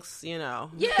 yeah, thanks,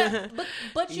 Yeah,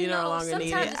 but you no longer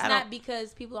sometimes need it. it's not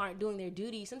because people aren't doing their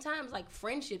duty. Sometimes like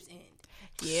friendships end.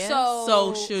 Yeah.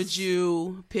 So should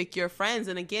you pick your friends?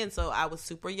 And again, so I was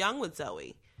super young with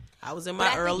Zoe. I was in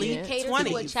my early 20s. Cater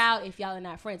to a child if y'all are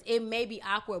not friends. It may be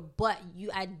awkward, but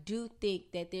I do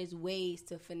think that there's ways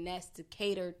to finesse to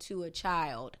cater to a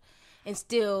child. And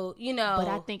still, But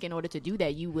I think in order to do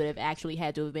that, you would have actually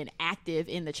had to have been active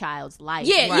in the child's life.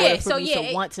 Yeah, right? yeah. For me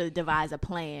to want to devise a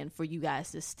plan for you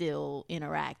guys to still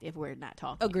interact if we're not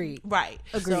talking. Agreed. Right.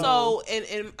 Agreed. So,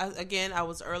 and again, I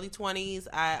was early 20s.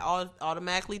 I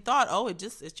automatically thought,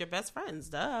 it's your best friends.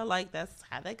 Duh. Like, that's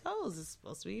how that goes. It's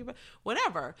supposed to be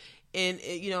whatever. And,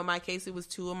 in my case, it was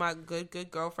two of my good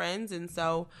girlfriends. And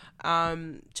so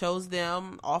chose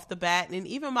them off the bat. And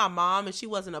even my mom, and she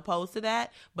wasn't opposed to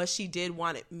that, but she did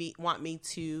want me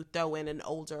to throw in an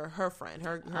older, her friend,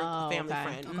 her family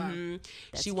friend. Okay. Mm-hmm.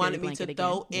 She wanted me to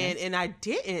throw in, and I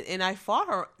didn't. And I fought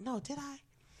her. No, did I?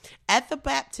 At the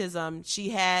baptism, she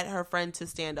had her friend to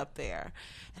stand up there.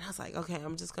 And I was like, okay,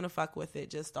 I'm just going to fuck with it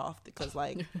just off because,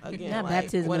 like, again, not like,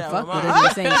 baptism whatever. and fuck with it in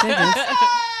the same sentence.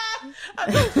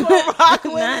 I'm just gonna rock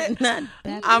with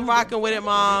it. I'm rocking with it,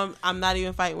 Mom. I'm not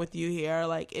even fighting with you here.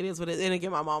 Like, it is what it is. And again,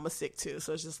 my mom was sick too.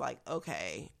 So it's just like,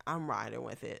 okay, I'm riding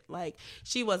with it. Like,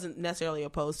 she wasn't necessarily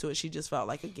opposed to it. She just felt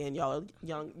like, again, y'all are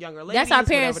younger ladies. That's our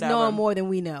parents whatever. knowing more than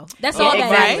we know. That's all that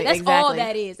exactly, is. That's exactly. all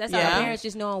that is. That's our parents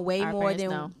just knowing way our more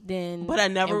know. than. But I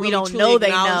never we really don't truly know they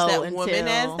acknowledged know that woman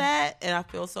until... as that. And I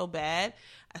feel so bad.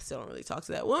 I still don't really talk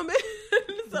to that woman.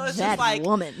 So it's that just like,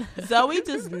 woman. Zoe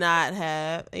does not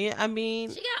have, I mean.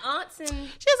 She got aunts and.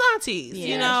 She has aunties,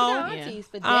 She got aunties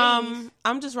for days.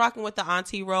 I'm just rocking with the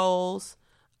auntie roles.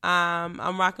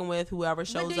 I'm rocking with whoever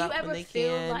shows up when they can. Do you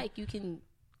ever feel like you can?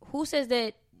 Who says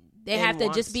that they have to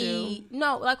just be?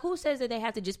 No, like who says that they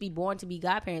have to just be born to be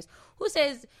godparents? Who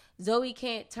says Zoe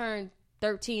can't turn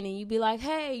 13 and you be like,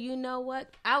 hey, you know what?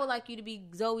 I would like you to be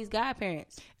Zoe's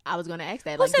godparents. I was going to ask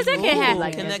that. Who says that can't happen?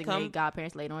 Like, can that come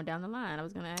godparents later on down the line? I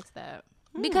was going to ask that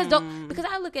because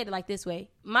I look at it like this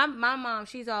way. My mom,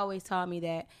 she's always taught me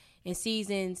that in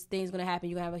seasons, things going to happen.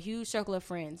 You're going to have a huge circle of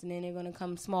friends, and then they're going to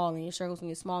come small, and your circle's going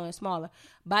to get smaller and smaller.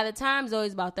 By the time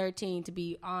Zoe's about 13, to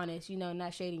be honest,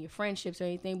 not shading your friendships or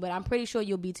anything, but I'm pretty sure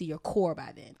you'll be to your core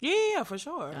by then. Yeah, for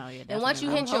sure. Oh, yeah, and once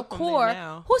you hit your core,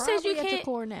 who says you can't? Your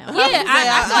core now. Yeah,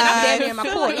 I feel like I'm damn near my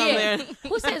core. Like Yeah.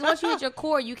 Who says once you hit your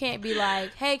core, you can't be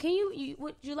like, hey, can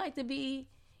would you like to be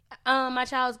my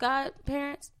child's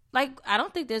godparents? Like, I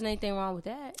don't think there's anything wrong with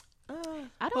that.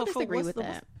 I don't disagree with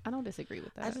that. I don't disagree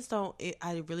with that. I just don't.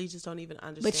 I really just don't even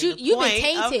understand. But you've been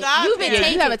tainted. You've been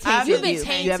tainted. You have a tainted. You've been view.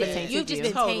 tainted. You have a tainted You've just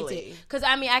view. been tainted. Because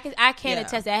I mean, I can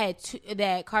attest that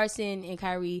that Carson and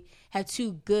Kyrie have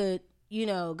two good,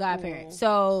 godparents.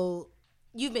 So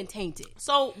you've been tainted.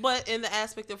 So, but in the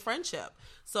aspect of friendship,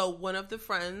 so one of the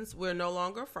friends, we're no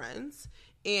longer friends,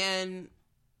 and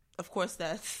of course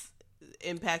that's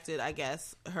impacted, I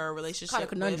guess, her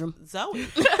relationship with Zoe.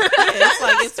 It's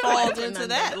like it's falls into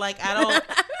that. Like,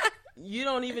 you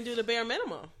don't even do the bare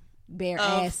minimum. Bare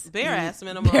ass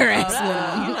minimum. Minimum.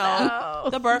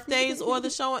 The birthdays or the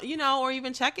show, or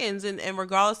even check-ins, and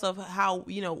regardless of how,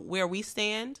 where we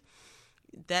stand,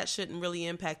 that shouldn't really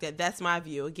impact that. That's my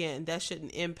view. Again, that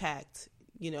shouldn't impact,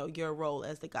 your role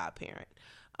as the godparent.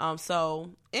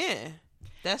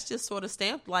 That's just sort of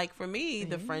stamped, like, for me,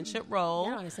 the friendship role. I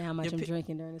don't understand how much I'm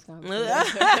drinking during this conversation.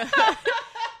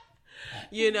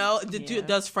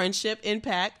 Does friendship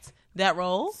impact that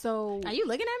role? So, are you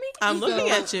looking at me? I'm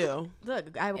looking at you.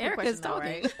 Look, I have a quick Erica's question,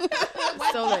 talking.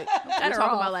 Right? So, look, we're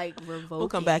talking about, like, revoking. We'll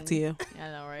come back to you.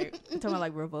 I know, right? We're talking about,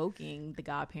 like, revoking the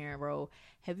godparent role.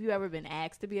 Have you ever been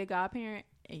asked to be a godparent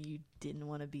and you didn't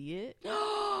want to be it?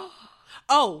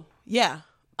 Oh, yeah.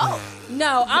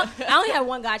 No, I only have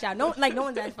one godchild. No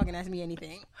one's fucking asked me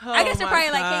anything. I guess they're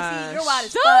probably like, Casey, you're wild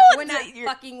as fuck. We're not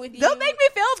fucking with you. Don't make me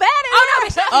feel bad.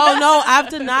 Oh no, I've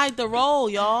denied the role,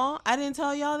 y'all. I didn't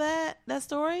tell y'all that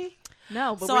story.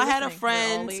 No, but so I had a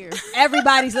friend.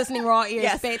 Everybody's listening raw ears.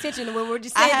 Yes. Pay attention to what we're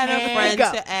just saying. I had a friend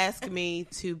to ask me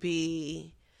to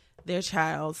be their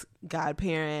child's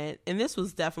godparent, and this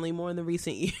was definitely more in the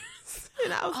recent years.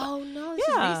 And I was no, this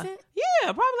is recent?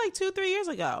 Yeah, probably like 2-3 years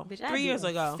ago. Bitch, 3 years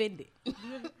ago. Offended.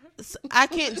 I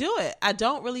can't do it. I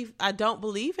don't believe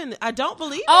in this.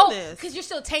 Because you're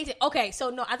still tainted. Okay,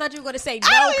 so no, I thought you were going to say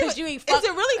no because you ain't fucked. Is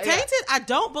it really tainted? I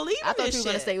don't believe in this shit. I thought you were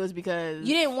going to say it was because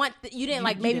you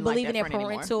didn't maybe believe in their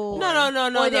parental. No.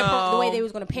 Or the way they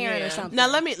was going to parent or something. Now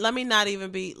let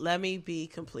me be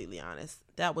completely honest.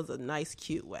 That was a nice,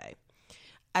 cute way.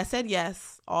 I said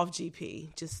yes off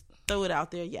GP. Just throw it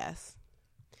out there. Yes.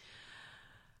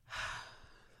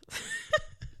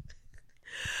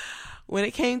 When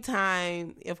it came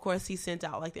time, of course, he sent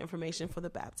out like the information for the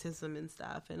baptism and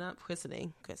stuff and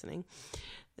christening.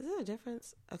 Is there a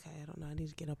difference? Okay, I don't know. I need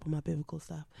to get up on my biblical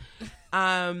stuff.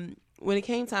 When it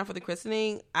came time for the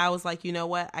christening, I was like, you know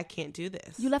what? I can't do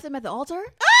this. You left him at the altar?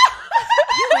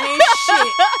 You ain't shit.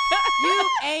 You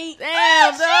ain't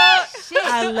damn dog. Shit.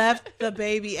 I left the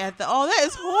baby at the. Oh, that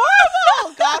is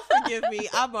horrible. God forgive me.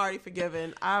 I'm already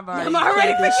forgiven. I'm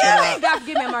already forgiven. God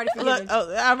forgive me. I'm already forgiven.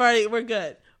 Look, we're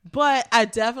good. But I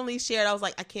definitely shared. I was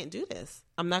like, I can't do this.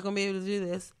 I'm not gonna be able to do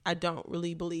this. I don't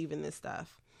really believe in this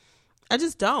stuff. I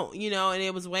just don't, and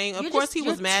it was weighing. Of course, he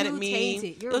was mad at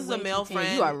me. This is a male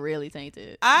friend. You are really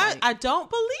tainted. I don't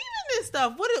believe in this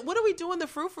stuff. What are we doing the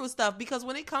frou stuff? Because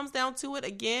when it comes down to it,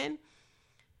 again,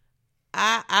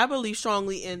 I believe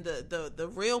strongly in the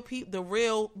real people, the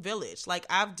real village. Like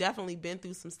I've definitely been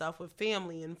through some stuff with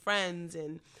family and friends,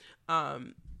 and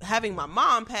having my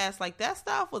mom pass, like that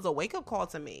stuff was a wake up call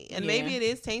to me. And maybe it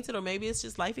is tainted, or maybe it's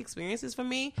just life experiences for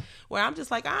me, where I'm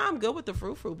just like, I'm good with the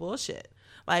frou bullshit.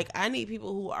 Like I need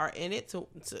people who are in it to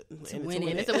win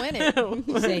it. It's a win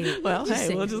it. Well,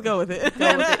 hey, we'll just go with it. We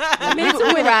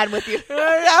ride with you.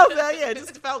 Yeah, it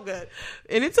just felt good.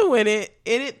 In it to win it.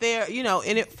 In it there,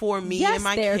 in it for me and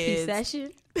my therapy kids.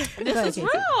 Session. This is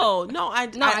real. No, I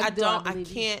don't. I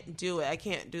can't do it. I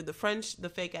can't do the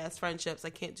fake ass friendships.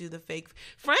 I can't do the fake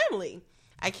family.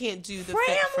 I can't do the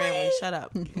fake family. Shut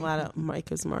up. A lot of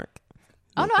Micah's mark.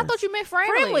 Oh no, I thought you meant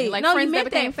friendly. Like friends that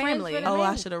became family. Oh,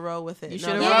 I should have rolled with it. You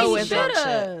should have rolled with it.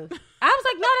 I was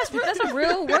like, no, that's a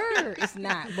real word. It's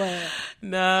not, but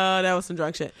no, that was some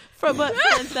drunk shit. But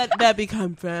friends that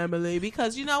become family,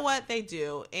 because you know what they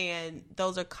do, and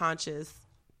those are conscious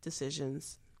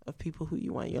decisions of people who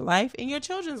you want in your life and your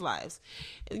children's lives.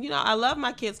 I love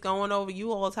my kids going over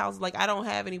you all's house. Like I don't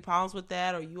have any problems with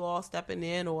that, or you all stepping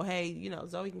in, or hey,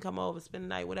 Zoe can come over, spend the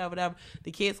night, whatever.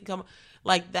 The kids can come.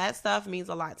 Like that stuff means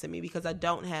a lot to me because I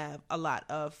don't have a lot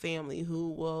of family who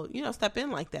will, step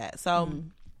in like that. So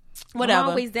whatever. I'm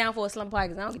always down for a slump party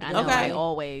because I don't get to go. Okay,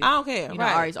 always. I don't care.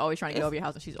 Ari's always trying to get over your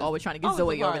house, and she's always trying to get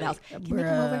Zoe over the house. Can I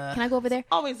come over? Can I go over there?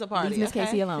 Always a party. Leave Miss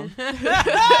Casey alone.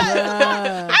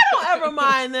 I don't ever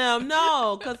mind them.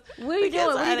 No, because what are you doing?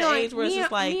 What are you doing? Age where it's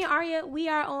just like, me and Aria,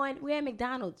 we're at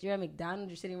McDonald's. You're at McDonald's.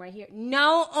 You're sitting right here.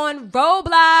 No, on Roblox.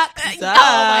 Oh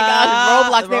my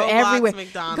gosh, Roblox. They're everywhere.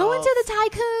 McDonald's. Go into the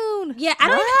tycoon. Yeah, I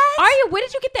don't. Aria, where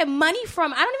did you get that money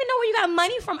from? I don't even know where you got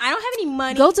money from. I don't have any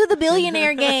money. Go to the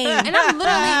billionaire game. And I'm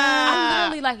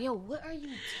literally like, yo, what are you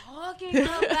talking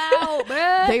about,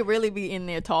 bruh? They really be in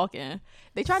there talking.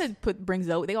 They try to bring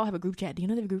Zoe. They all have a group chat. Do you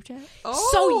know they have a group chat? Oh,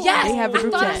 so yes, they have a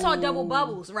group I thought chat. I saw double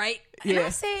bubbles, right? And I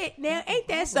said, now ain't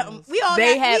that something? We have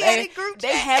a group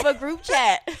chat. They have a group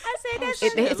chat. I said that's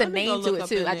it's a name to it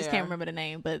too. I just can't remember the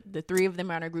name, but the three of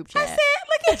them are in a group chat. I said,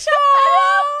 look at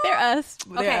y'all. They're us.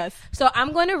 Okay, us. So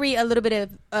I'm going to read a little bit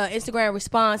of Instagram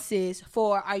responses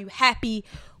for "Are you happy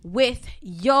with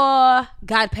your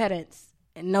godparents?"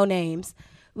 And no names.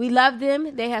 We love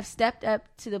them. They have stepped up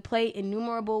to the plate in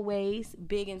innumerable ways,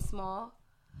 big and small.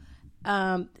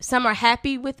 Some are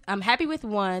happy with. I'm happy with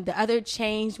one. The other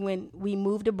changed when we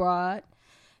moved abroad.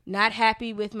 Not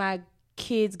happy with my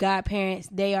kids' godparents.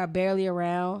 They are barely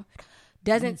around.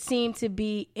 Doesn't seem to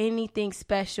be anything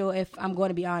special. If I'm going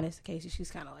to be honest, Casey,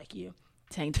 she's kind of like you.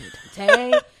 Tainted.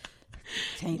 Tainted.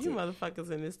 You motherfuckers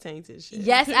in this tainted shit.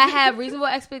 Yes, I have reasonable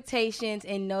expectations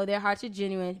and know their hearts are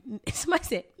genuine. Somebody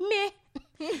said, meh.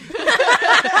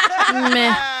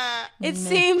 Meh. It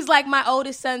seems like my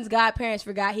oldest son's godparents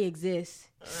forgot he exists.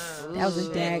 That was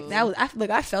a dag.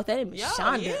 I felt that in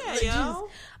Shonda.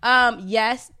 Yeah,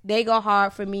 yes, they go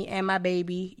hard for me and my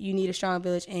baby. You need a strong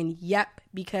village, and yep,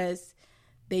 because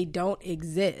they don't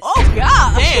exist. Oh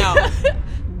God,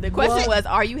 damn. The question was,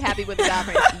 are you happy with the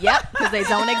godparents? Yep, because they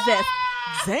don't exist.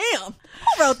 Damn.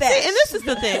 Who wrote that? See, and this is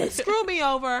the thing. Screw me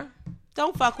over.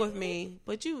 Don't fuck with me.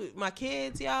 But my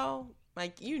kids, yo,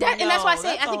 like you know. And that's why I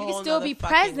say I think you can still be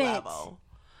present. Level.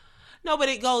 No, but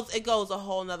it goes a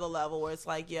whole nother level where it's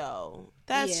like, yo,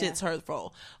 that shit's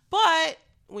hurtful. But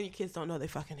when your kids don't know they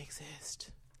fucking exist.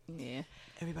 Yeah.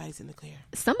 Everybody's in the clear.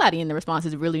 Somebody in the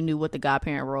responses really knew what the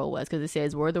godparent role was, because it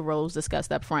says, were the roles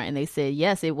discussed up front? And they said,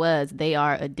 yes, it was. They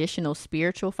are additional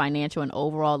spiritual, financial, and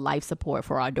overall life support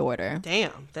for our daughter.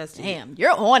 Damn. That's deep. Damn.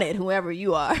 You're on it, whoever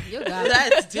you are.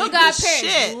 That's deep. Your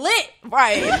godparents lit.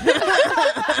 Right.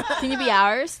 Can you be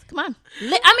ours? Come on.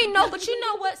 I mean, no, but you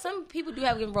know what? Some people do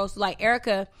have good roles. Like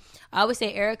Erica, I always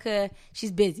say Erica,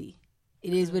 she's busy.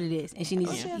 It is what it is, and she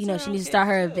needs, she needs to start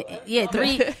her event. Yeah,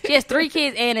 she has 3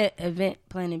 kids and an event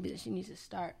planning business. She needs to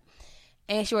start,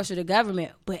 and she works for the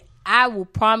government. But I will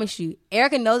promise you,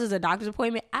 Erica knows there's a doctor's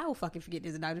appointment. I will fucking forget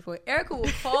there's a doctor's appointment. Erica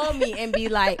will call me and be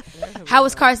like, "How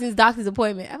was Carson's doctor's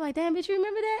appointment?" I'm like, "Damn, bitch, you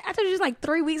remember that? I told you just like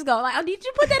 3 weeks ago. Like, oh, did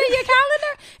you put that in your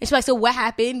calendar?" And she's like, "So what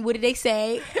happened? What did they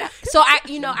say?" So I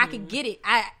could get it.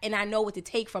 I know what to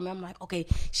take from it. I'm like, okay,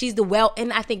 she's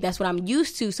and I think that's what I'm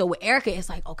used to. So with Erica, it's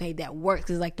like, okay, that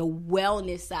works. It's like the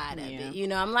wellness side of it. You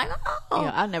know, I'm like, oh,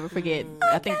 yeah, I'll never forget.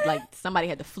 I think like somebody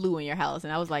had the flu in your house,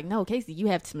 and I was like, no, Casey, you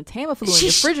have some Tamiflu in your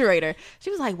refrigerator. She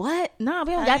was like, what? No,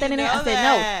 we don't got that in there. I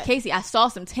said, no, Casey, I saw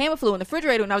some Tamiflu in the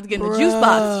refrigerator when I was getting the juice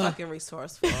box. Fucking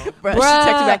resourceful. Bruh. She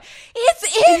texted me back,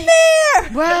 it's in there.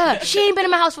 Bruh, she ain't been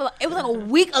in my house it was like a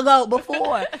week ago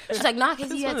before. She's like, nah,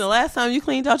 Casey. When the last time you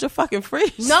cleaned out your fucking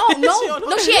fridge? No,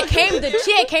 she had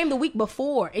came the week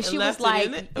before, and she was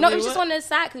like, it was just on the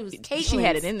side because it was Kate. She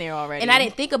had it in there already, and I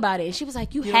didn't think about it. And she was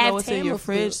like, you have what's in your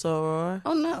fridge, Soror?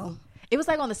 Oh no. It was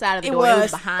like on the side of the door. It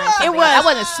was behind something. It was. I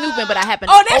wasn't snooping, but I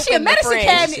happened to that's your medicine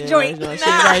cabinet joint. No,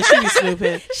 she be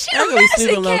snooping. She be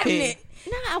snooping low key.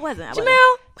 No, I wasn't. Jamel,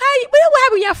 what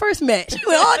happened when y'all first met? She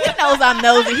went, he knows I'm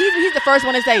nosy. He's the first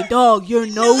one to say, dog, you're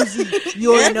nosy.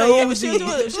 You're nosy. She'll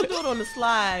do it on the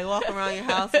slide, walk around your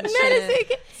house and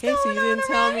shit. Casey, you didn't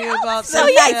tell me about so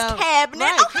nice cabinet.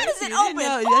 Right, oh, how does it open?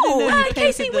 Oh,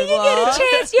 Casey, when you get a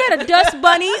chance, you had a dust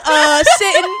bunny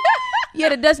sitting. You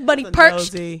had a dust bunny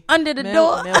perched under the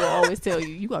door. Mel will always tell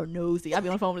you, you are nosy. I be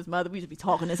on the phone with his mother. We just be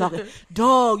talking and talking.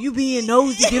 Dog, you being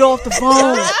nosy. Get off the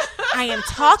phone. I am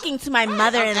talking to my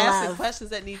mother-in-law. Questions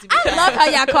that need to be I love how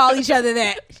y'all call each other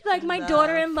that. She's like, my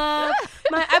daughter-in-law.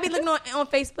 I be looking on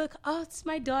Facebook. Oh, it's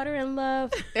my daughter-in-law.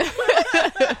 Look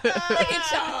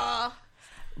at y'all.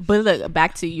 But look,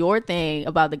 back to your thing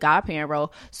about the godparent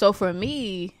role. So for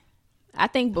me, I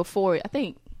think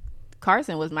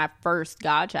Carson was my first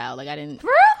godchild. Like I didn't,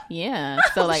 yeah.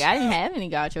 So like I didn't have any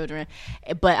godchildren,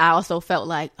 but I also felt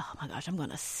like, oh my gosh, I'm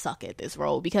gonna suck at this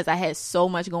role because I had so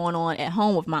much going on at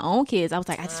home with my own kids. I was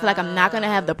like, I just feel like I'm not gonna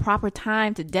have the proper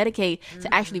time to dedicate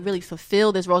to actually really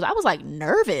fulfill this role. I was like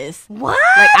nervous. What?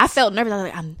 Like I felt nervous. I was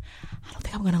like, I don't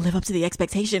think I'm gonna live up to the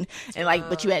expectation. And like,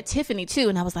 but you had Tiffany too,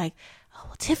 and I was like, oh,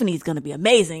 well, Tiffany's gonna be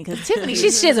amazing because Tiffany,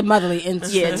 she has a motherly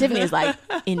instinct. Yeah, Tiffany is like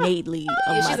innately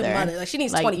a mother. She's a mother. Like she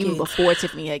needs like 20 even kids. before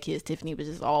Tiffany had kids, Tiffany was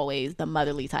just always the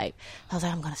motherly type. I was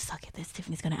like, I'm gonna suck at this.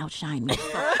 Tiffany's gonna outshine me.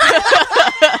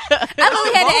 I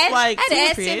only had to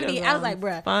ask Tiffany. I was like,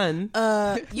 bruh, fun.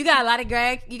 You got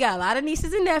a lot of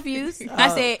nieces and nephews. I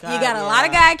said you got a lot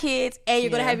of guy kids, and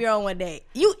you're gonna have your own one day.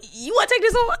 You want to take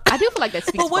this on? I do feel like that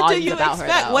speaks but what do you about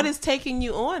expect? Her, what is taking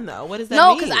you on though? What does that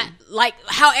mean? mean? No, because I like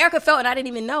how Erica felt, and I didn't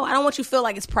even know. I don't want you to feel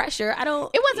like it's pressure. I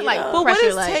don't. It wasn't like know. But pressure. What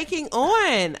is like, taking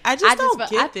on? I just don't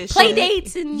get this. Play shit.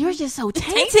 dates, and you're just so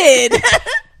tainted.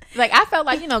 Like I felt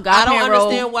like godparent I don't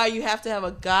understand role, why you have to have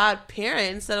a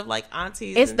godparent instead of like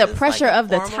aunties. It's the pressure like of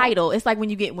the title. It's like when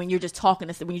you're just talking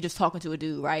to a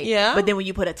dude, right? Yeah. But then when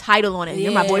you put a title on it,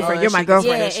 you're my boyfriend, you're my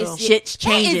girlfriend. Shit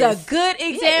changes. That is a good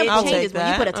example. It changes when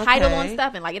you put a title on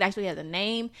stuff and like it actually has a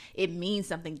name. It means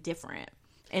something different.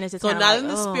 And it's just so not in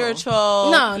the spiritual,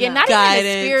 not even in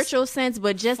the spiritual sense,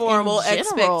 but just formal in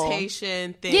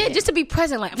expectation thing. Yeah, just to be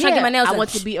present. Like I'm trying to get my nails. I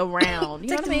want to be around. You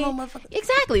know what I mean?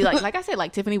 Exactly. Like I said,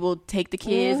 like Tiffany will take the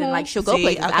kids and like she'll go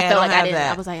places. Okay, I felt like I didn't.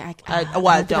 That. I was like, I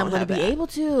don't think I'm going to be able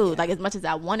to. Like as much as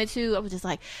I wanted to, I was just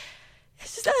like.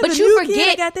 But you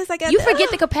forget, you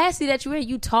forget the capacity that you're in.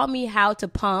 You taught me how to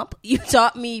pump. You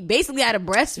taught me basically how to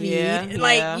breastfeed.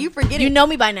 Like you forget it. You know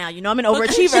me by now. You know I'm an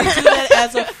overachiever. She do that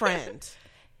as a friend.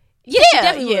 Yeah, she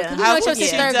definitely was. We went to she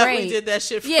third definitely grade. did that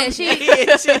shit for me.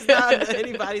 She's not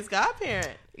anybody's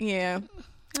godparent. Yeah.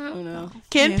 I don't know.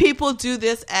 Can people do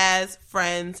this as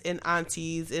friends and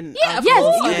aunties and uncles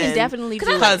yes, you can definitely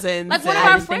do cousins? Like one of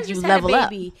our friends just had a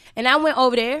baby, and I went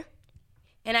over there,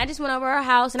 And I just went over her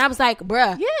house, and I was like,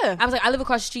 bruh. Yeah. I was like, I live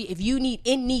across the street. If you need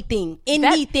anything, I'm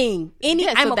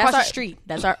across the street.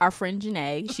 That's our friend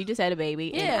Janae. She just had a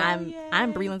baby, and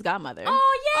I'm Breland's godmother.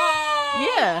 Oh,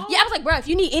 yeah. Yeah, I was like, bruh, if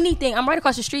you need anything, I'm right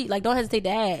across the street. Like, don't hesitate to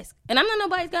ask. And I'm not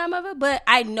nobody's godmother, but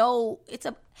I know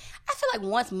I feel like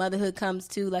once motherhood comes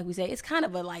to, like we say, it's kind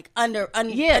of a like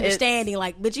understanding.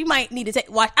 Like, but you might need to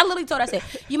watch. I literally told her, I said,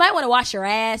 you might want to wash your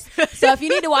ass. So if you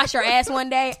need to wash your ass one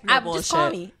day, just call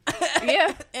me.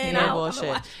 Yeah, and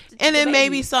bullshit. And then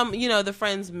maybe some, the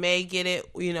friends may get it.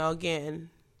 Again,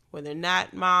 when they're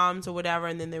not moms or whatever,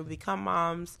 and then they become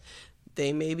moms.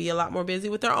 They may be a lot more busy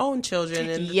with their own children,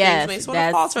 and things may sort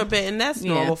of falter a bit, and that's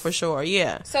normal for sure.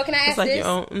 Yeah. So can I ask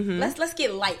this? Let's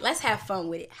get light. Let's have fun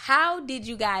with it. How did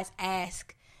you guys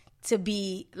ask to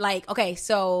be like? Okay,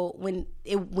 so when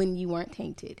you weren't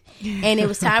tainted, and it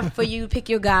was time for you to pick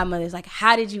your godmothers, like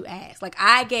how did you ask? Like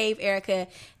I gave Erica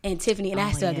and Tiffany, and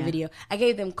I still have the video. I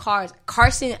gave them cards.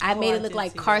 Carson, I made it look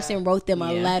like Carson wrote them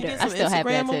a letter. I still have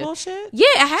that too. Bullshit? Yeah,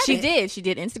 I had She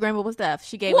did Instagrammable stuff.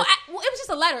 She gave us. It was just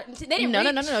a letter. They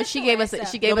didn't no. She gave us.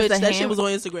 She gave us a that shit was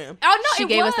on Instagram. Oh no, she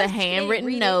gave us a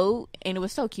handwritten note, and it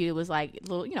was so cute. It was like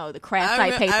little, the craft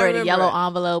type paper in a yellow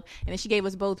envelope, and then she gave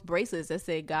us both bracelets that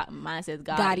said God. Mine says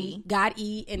God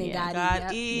E, and then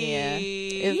God E. Yeah.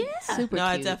 It's super cute. No,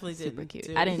 I definitely did. Super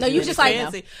cute. I didn't. No, you just like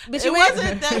fancy. But it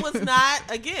wasn't. That was not.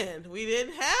 Again, we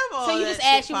didn't have all. So you that just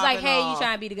asked. She was like, "Hey, you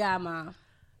trying to be the godmom?"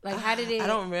 Like, how did it? I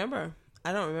don't remember.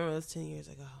 It was 10 years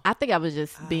ago. I think I was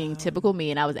just being typical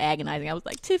me, and I was agonizing. I was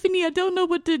like, Tiffany, I don't know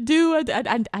what to do.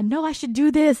 I know I should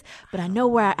do this, but I know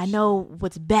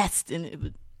what's best.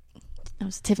 And I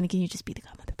was Tiffany. Can you just be the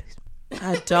godmother, please?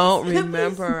 I don't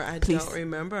remember. I don't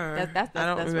remember. I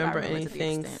don't remember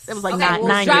anything. It was like okay,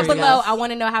 9 drop years ago. below. I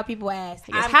want to know how people ask.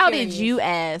 How did you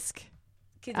ask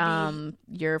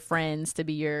your friends to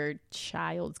be your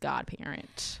child's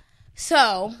godparent?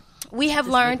 So we have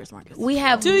learned. We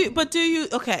have. Do you?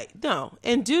 Okay, no.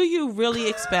 And do you really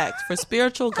expect for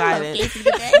spiritual guidance?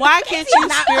 Why can't you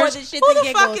spiritual? Who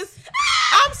the fuck is?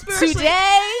 I'm spiritually.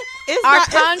 Today, our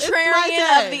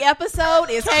contrarian of the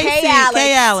episode is K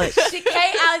Alex.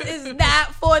 K Alex is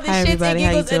not for the shits and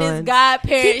giggles and his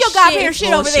godparent. Keep your godparent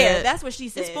shit over there. That's what she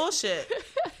said. It's bullshit.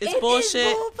 It's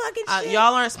bullshit. Bull fucking shit.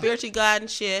 Y'all aren't spiritually guiding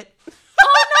shit.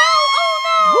 Oh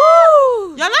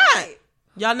no! Woo!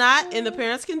 Y'all not, and the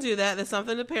parents can do that. That's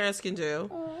something the parents can do.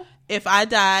 If I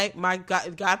die, my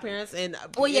godparents, and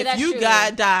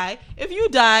if you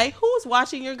die, who's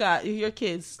watching your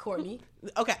kids? Courtney.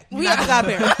 Okay, we are the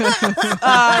godparents.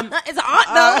 It's an aunt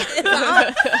though. It's an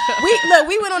aunt.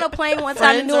 We went on a plane one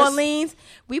time to New Orleans.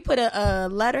 We put a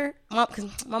letter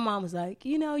because my mom was like,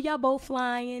 y'all both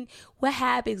flying. What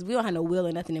happens? We don't have no will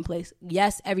or nothing in place.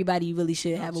 Yes, everybody really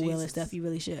should have a will and stuff. You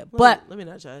really should. But let me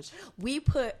not judge. We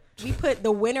put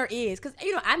the winner is because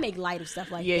I make light of stuff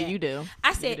like that. Yeah, you do.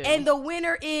 I said, and the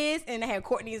winner is, and I had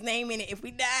Courtney's name in it if we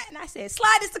die. And I said,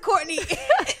 slide this to Courtney.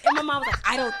 And my mom was like,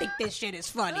 I don't think this shit is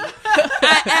funny.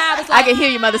 I was like, I can hear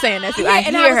your mother saying that too. Yeah,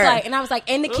 and I was like,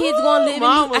 and the kids gonna live in New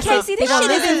York. I can't see this shit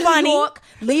live in funny. New York.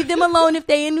 Leave them alone if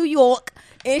they in New York.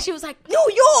 And she was like, New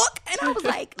York. And I was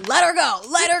like, let her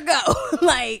go.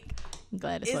 Like,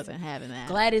 Gladys wasn't having that.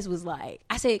 Gladys was like,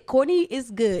 I said, Courtney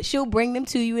is good. She'll bring them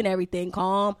to you and everything.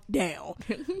 Calm down.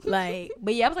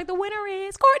 But yeah, I was like, the winner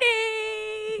is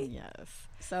Courtney. Yes.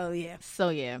 So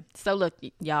yeah. So look,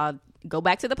 y'all go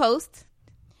back to the post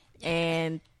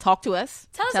and talk to us.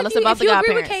 Tell us about the you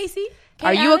godparents. Agree with Casey.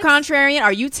 Are you a contrarian?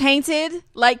 Are you tainted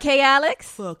like K Alex?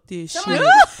 Fuck this shit.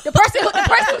 The person who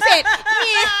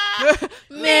said,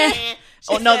 meh.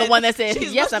 Oh no, the one that said,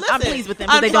 yes, I'm pleased with them,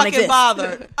 but they don't exist.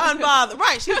 Unbothered.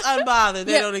 Right, she's unbothered.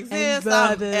 They don't exist.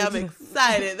 I'm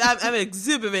excited. I'm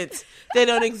exuberant. They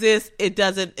don't exist. It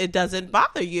doesn't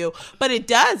bother you, but it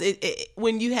does.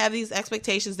 When you have these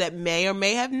expectations that may or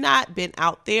may have not been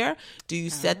out there, do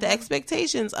you set the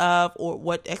expectations of or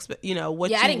what you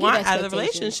want out of the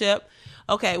relationship?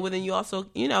 Okay, well then you also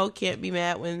can't be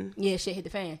mad when shit hit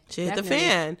the fan. Hit the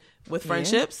fan with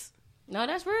friendships. No,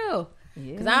 that's real.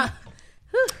 Because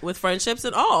with friendships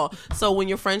and all. So when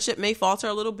your friendship may falter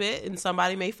a little bit and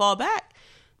somebody may fall back,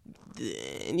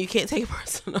 and you can't take it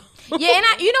personal. Yeah,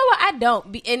 and you know what? I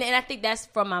don't. And I think that's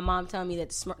from my mom telling me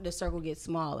that the circle gets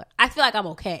smaller. I feel like I'm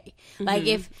okay. Like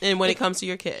when it comes to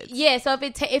your kids. Yeah, so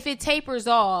if it tapers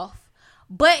off.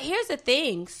 But here's the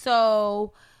thing.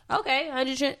 So, okay,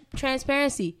 100%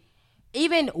 transparency.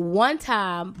 Even one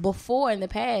time before in the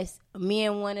past, me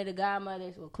and one of the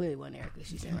godmothers, well, clearly wasn't Erica,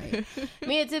 she's saying right here.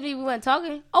 Me and Tiffany, we went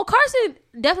talking. Oh, Carson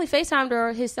definitely FaceTimed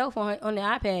her his cell phone on the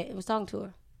iPad and was talking to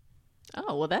her.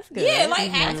 Oh, well, that's good. Yeah,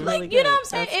 like, really you know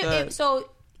what I'm saying? So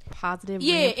positive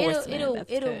it'll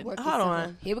reinforcement. work. Hold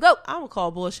on. Here we go. I'm gonna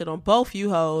call bullshit on both you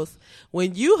hoes.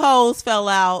 When you hoes fell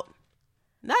out,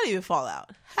 not even fall out,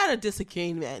 had a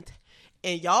disagreement,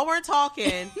 and y'all weren't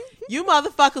talking, you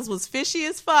motherfuckers was fishy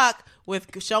as fuck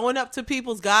with showing up to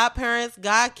people's godparents,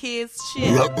 godkids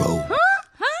shit.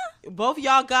 Both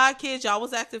y'all god kids, y'all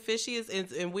was acting fishy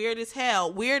and weird as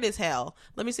hell. Weird as hell.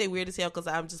 Let me say weird as hell because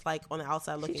I'm just like on the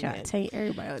outside looking in. Trying to tell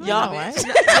everybody. Y'all,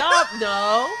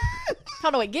 no.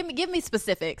 Hold on, wait. Give me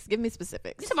specifics. Give me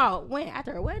specifics. You talking about when?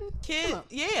 After a wedding? Kid,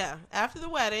 yeah, after the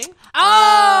wedding.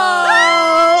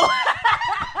 Oh!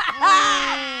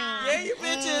 Yeah, you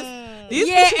bitches. These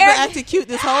bitches been acting cute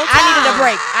this whole time.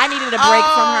 I needed a break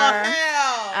from her. Hell.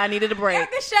 I needed a break.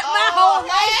 Erica shut my whole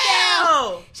life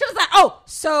down. She was like, "Oh,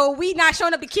 so we not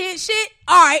showing up to kids shit?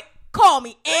 All right, call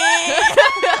me."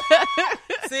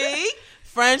 See,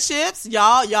 friendships,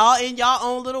 y'all in y'all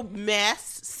own little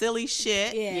mess, silly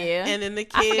shit. Yeah. And then the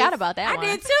kids. I forgot about that. I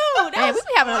did too. Man, we be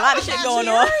having a lot of shit going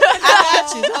on. I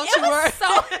got you. Don't you worry.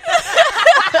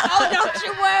 Don't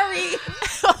you worry.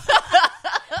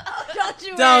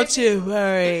 Don't you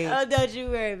worry. Oh, don't you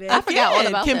worry, man. I forgot all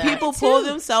about Can that. people pull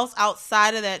themselves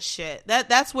outside of that shit?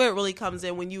 That's where it really comes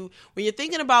in. When you're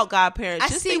thinking about godparents, I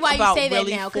just see think why you about say that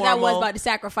really now, because I was about to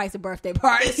sacrifice a birthday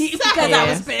party because I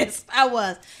was pissed. I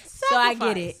was. So I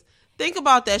get it. Think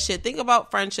about that shit. Think about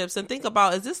friendships and think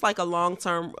about, is this like a long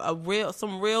term,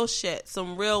 some real shit,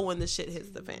 some real when the shit hits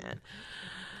the fan.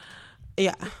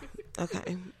 Yeah.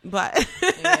 Okay. But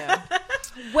yeah.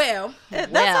 Well,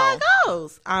 that's how it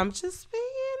goes. I'm just being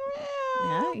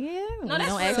real. Yeah. No, that's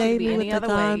don't real. actually be any other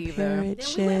way either. Then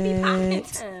we wouldn't be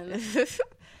popping.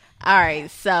 All right,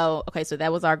 so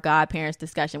that was our godparents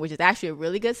discussion, which is actually a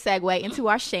really good segue into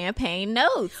our champagne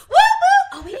notes. Woo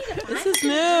woo! Oh, we need to find This is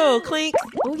new. Clink.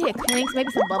 Oh yeah, clinks,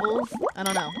 maybe some bubbles. I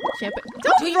don't know. Champagne.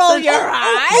 Don't roll your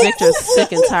eyes. Victor's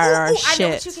sick and tired of our I know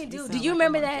what you shit. can do. Do you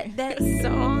remember that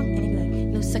song? And he be like,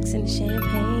 "No sex in the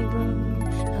champagne room.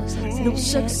 No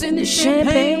sex in the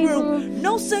champagne room.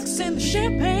 No sex in the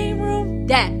champagne room."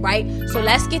 That, right? So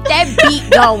let's get that beat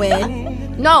going.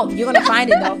 No, you're gonna find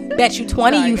it though. Bet you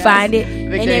 20 you find it,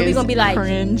 and then we're gonna be like,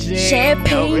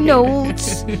 champagne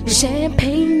notes,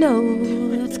 champagne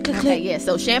notes. Okay, yeah.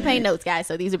 So champagne notes, guys.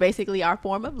 So these are basically our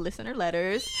form of listener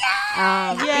letters. You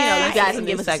guys can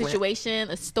give us a situation,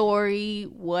 a story,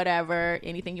 whatever,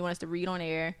 anything you want us to read on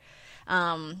air.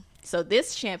 So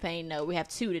this champagne note, we have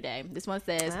two today. This one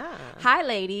says, "Hi,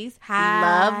 ladies.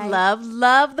 Hi.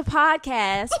 Love the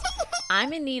podcast.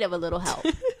 I'm in need of a little help.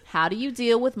 How do you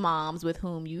deal with moms with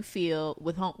whom you fell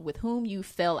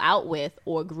out with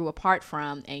or grew apart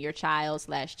from, and your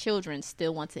child/children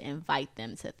still want to invite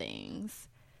them to things?"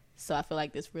 So I feel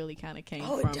like this really kind of came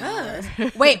from. It does.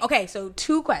 Wait, okay. So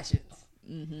 2 questions.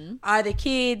 Mm-hmm. Are the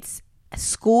kids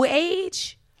school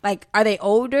age? Like, are they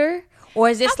older, or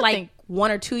is this like 1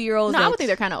 or 2 year olds? No, I would think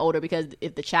they're kind of older, because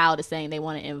if the child is saying they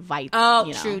want to invite,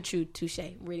 true, touche.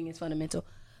 Reading is fundamental.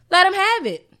 Let them have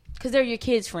it, because they're your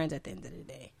kids' friends at the end of the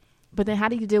day. But then how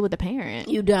do you deal with the parent?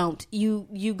 You don't.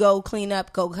 You go clean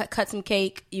up, go cut some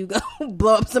cake, you go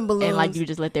blow up some balloons. And like you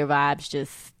just let their vibes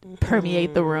just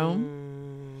permeate the room.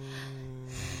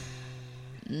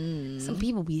 Some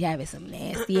people be having some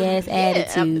nasty ass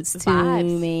attitudes too,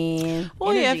 man.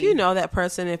 Well, yeah, if you know that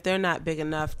person, if they're not big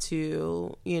enough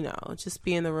to, just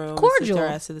be in the room, cordial, sit their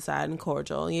ass to the side and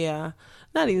cordial, yeah,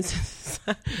 not even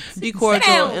be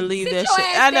cordial and leave that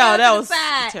shit. I know that was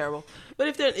terrible. But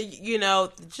if they're,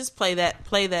 just play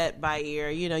that by ear.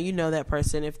 You know that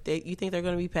person. If you think they're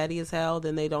going to be petty as hell,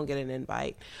 then they don't get an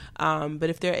invite. But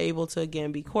if they're able to,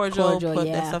 again, be cordial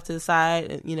put that stuff to the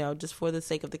side, and, just for the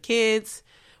sake of the kids,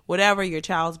 whatever, your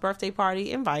child's birthday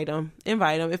party, invite them.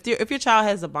 If your child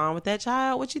has a bond with that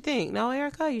child, what you think? No,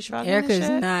 Erica, you struggling? Erica's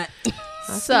not.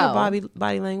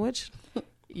 Body language. All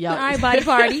right, body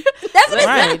party. That's what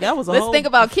right. That was. Let's think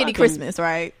about Kitty Christmas,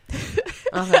 right?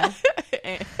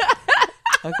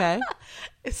 Okay.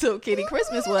 So Kitty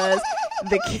Christmas was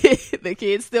the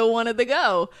kid still wanted to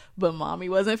go, but mommy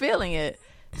wasn't feeling it.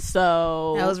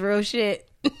 So that was real shit.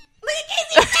 Look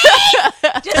at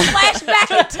Casey. Just flash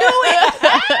back into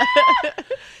it.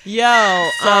 Yo,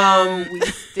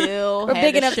 we're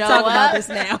big enough to talk about this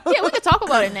now. Yeah, we could talk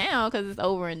about it now because it's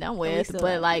over and done with.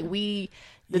 But like the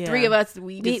three of us,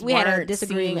 we had a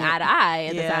disagreeing eye to eye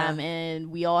at the time,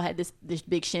 and we all had this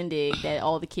big shindig that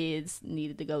all the kids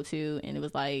needed to go to, and it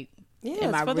was like,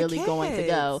 am I really going to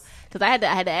go? Because I had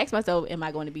to ask myself, am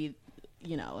I going to be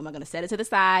you know, am I going to set it to the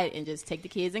side and just take the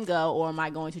kids and go, or am I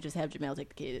going to just have Jamel take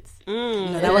the kids?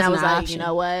 No, that was I was like, option. you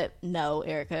know what? No,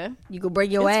 Erica. You could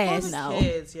bring your ass. No.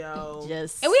 Kids, yo.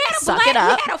 Just and we had a suck blast. it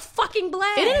up. We had a fucking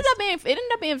blast. It ended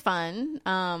up being fun.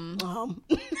 No.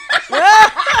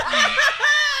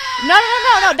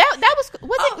 That was it?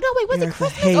 No, wait. Was it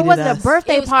Christmas or was it a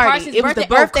birthday party? It was the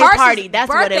birthday party. That's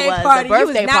what it was. The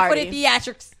birthday not party. for the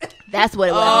theatrics. That's what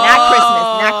it was. Not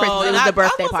Christmas. It was the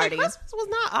birthday party. Christmas was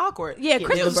not awkward. Yeah, it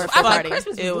Christmas was was birthday party.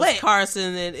 Christmas was It was lit.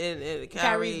 Carson and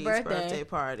Kyrie's birthday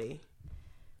party.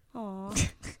 Aww.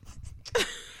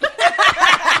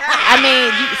 I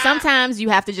mean, sometimes you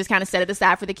have to just kind of set it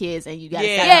aside for the kids, and you got to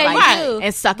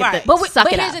and suck it. Right. But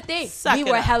Here's the thing: we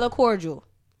were hella cordial.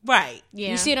 Right.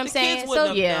 Yeah. You see what I'm saying?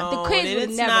 So yeah, the kids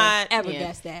would never ever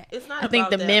guess that. It's not. I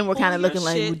think the men were kind of looking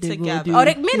like, what they gonna do? Oh,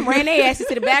 the men ran their asses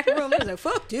to the back room. They was like,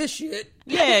 "Fuck this shit."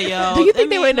 Yeah, yo. Do you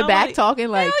think they were in the back talking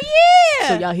like, hell yeah?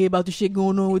 So y'all hear about the shit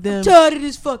going on with them? I'm tired of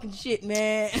this fucking shit,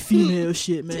 man. Female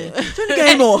shit, man. Turn the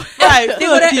game on. Right. They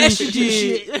go that extra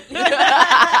shit. You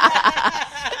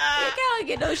can't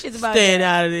get no shits about Staying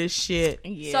that. out of this shit.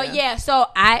 Yeah. So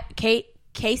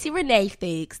Casey Renee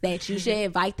thinks that you should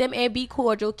invite them and be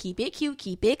cordial, keep it cute,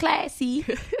 keep it classy.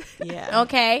 Yeah.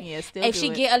 Okay. Yeah, still if do she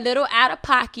it. get a little out of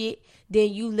pocket,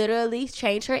 then you literally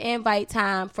change her invite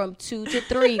time from 2 to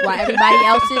 3 while everybody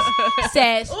else's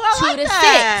says 2 to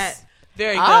 6.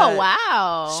 Very good. Oh,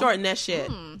 wow. Shorten that shit.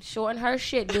 Shorten her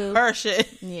shit, dude. Her shit.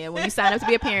 Yeah, when you sign up to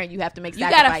be a parent, you have to make You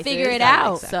sacrifices. gotta figure it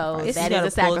out. So It's that gotta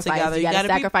is a pull it sacrifice. together. You gotta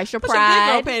sacrifice your Put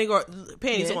pride. your big girl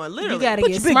panties on, literally. You gotta Put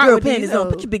get your big smart girl with panties these on.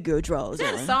 hoes. Put your big girl drawers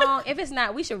That on. song, if it's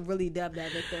not, we should really dub that,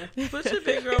 Victor. Put your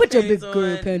big girl Put your panties big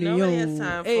girl on. panties Nobody on. has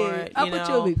time for Hey, it. I'll You put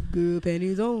know? your big girl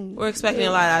panties on. We're expecting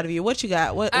a lot out of you. What you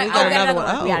got? What? I We got got another another one.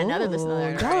 one. Oh, We got another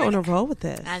listener. Y'all on a roll with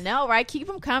this. I know, right? Keep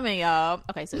them coming, y'all.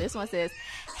 Okay, so this one says,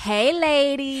 "Hey,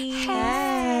 ladies.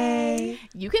 Hey.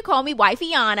 You can call me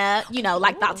Wifey Anna. You know,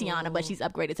 like Tatiana, but she's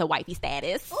upgraded to wifey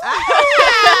status."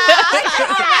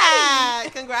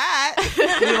 Congrats.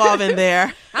 We've all been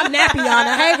there. I'm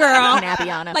Nappiana. Hey, girl.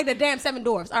 Nappiana. Like the damn 7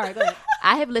 dwarfs. All right, go ahead.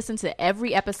 I have listened to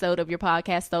every episode of your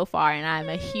podcast so far, and I'm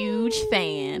a huge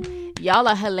fan. Y'all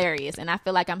are hilarious, and I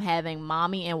feel like I'm having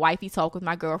mommy and wifey talk with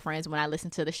my girlfriends when I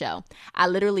listen to the show. I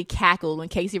literally cackled when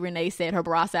Casey Renee said her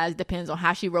bra size depends on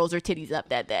how she rolls her titties up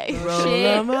that day. Roll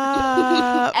them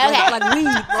up. Okay. Like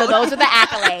weed. So those are the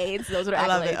accolades. Those are the accolades. I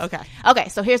love it. Okay. Okay,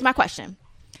 so here's my question.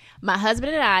 My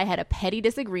husband and I had a petty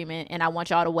disagreement, and I want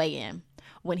y'all to weigh in.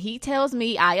 When he tells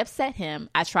me I upset him,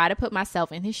 I try to put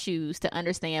myself in his shoes to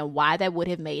understand why that would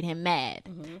have made him mad.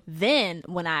 Mm-hmm. Then,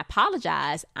 when I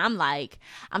apologize, I'm like,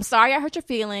 I'm sorry I hurt your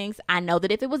feelings. I know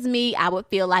that if it was me, I would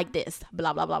feel like this.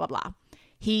 Blah, blah, blah, blah, blah.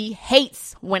 He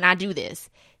hates when I do this.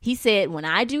 He said, when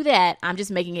I do that, I'm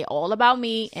just making it all about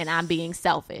me and I'm being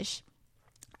selfish.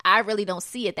 I really don't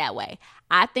see it that way.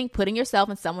 I think putting yourself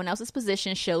in someone else's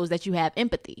position shows that you have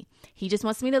empathy. He just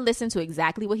wants me to listen to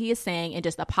exactly what he is saying and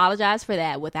just apologize for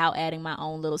that without adding my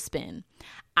own little spin.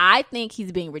 I think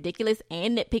he's being ridiculous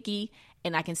and nitpicky,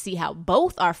 and I can see how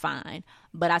both are fine,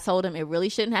 but I told him it really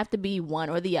shouldn't have to be one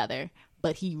or the other.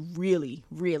 But he really,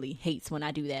 really hates when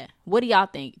I do that. What do y'all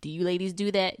think? Do you ladies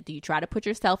do that? Do you try to put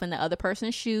yourself in the other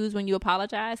person's shoes when you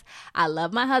apologize? I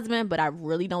love my husband, but I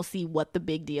really don't see what the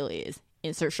big deal is.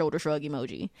 Insert shoulder shrug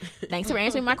emoji. Thanks for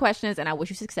answering my questions, and I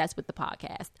wish you success with the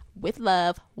podcast. With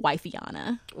love, Wifey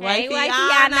Anna. Hey, Wifey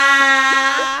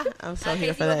Anna. I'm so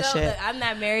here for that shit. Look, I'm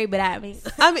not married, but I mean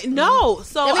no.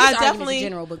 So I definitely in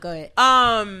general, but go ahead.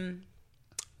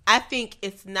 I think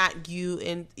it's not you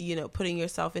and putting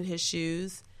yourself in his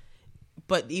shoes,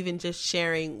 but even just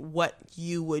sharing what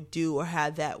you would do or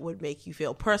how that would make you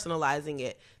feel, personalizing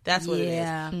it. That's what it is.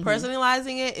 Mm-hmm.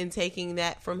 Personalizing it and taking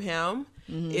that from him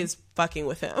is fucking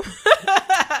with him.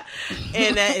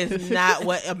 And that is not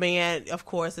what a man, of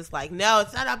course, is like, no,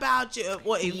 it's not about you.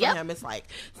 Well, for him, it's like,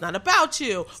 it's not about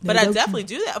you. But I definitely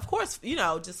do that. Of course,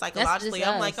 just psychologically,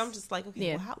 just I'm just like,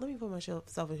 okay, well, let me put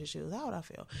myself in his shoes. How would I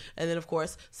feel? And then, of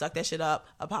course, suck that shit up,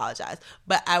 apologize.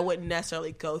 But I wouldn't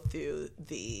necessarily go through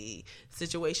the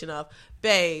situation of,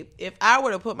 babe, if I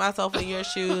were to put myself in your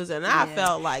shoes and I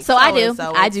felt like so I do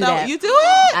that. You do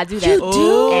it? I do that. You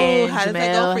do? And how does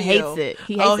that go Jamel for you? hates it.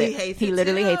 He hates it. He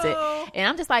literally too. hates it. And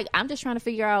I'm just like, I'm just trying to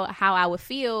figure out how I would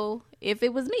feel if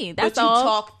it was me. That's but you all.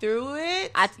 talk through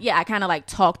it? I kind of like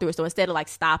talk through it. So instead of like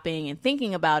stopping and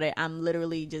thinking about it, I'm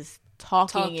literally just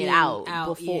talking it out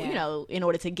before, in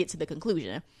order to get to the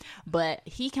conclusion. But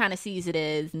he kind of sees it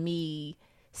as me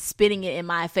spinning it in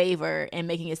my favor and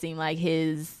making it seem like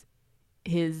his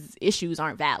issues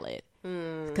aren't valid.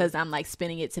 Because I'm like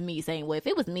spinning it to me saying, well, if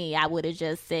it was me, I would have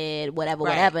just said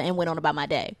whatever and went on about my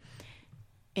day.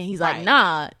 And he's like,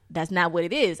 nah, that's not what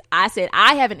it is. I said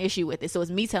I have an issue with it. So it's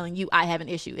me telling you I have an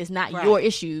issue. It's not your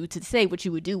issue to say what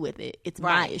you would do with it. It's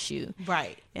my issue.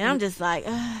 Right. And I'm just like,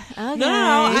 okay.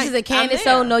 No. This is a Candace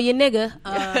So know your nigga.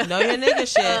 Know your nigga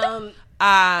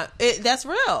shit. That's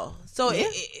real. So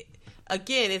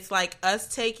again, it's like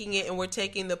us taking it and we're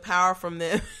taking the power from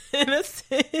them in a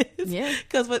sense. Yeah.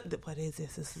 Because what is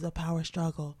this? This is a power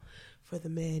struggle. For the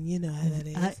men, you know how that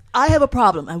is. I have a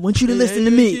problem. I want you to listen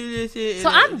to me. So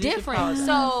I'm different.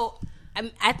 So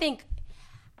I think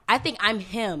I'm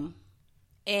him,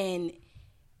 and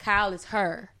Kyle is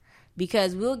her,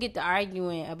 because we'll get to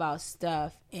arguing about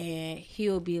stuff, and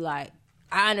he'll be like,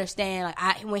 "I understand."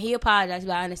 Like when he apologizes,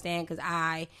 I understand because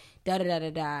I da da da da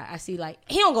da. I see like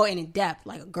he don't go in depth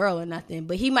like a girl or nothing,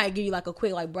 but he might give you like a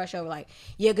quick like brush over, like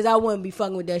because I wouldn't be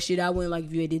fucking with that shit. I wouldn't like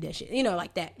if you did that shit,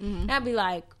 like that. Mm-hmm. And I'd be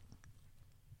like.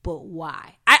 But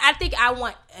why? I think I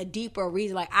want a deeper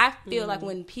reason. Like, I feel like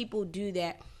when people do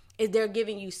that, is they're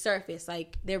giving you surface.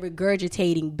 Like, they're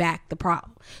regurgitating back the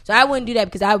problem. So I wouldn't do that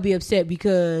because I would be upset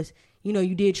because,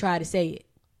 you did try to say it.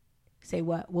 Say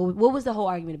what? What was the whole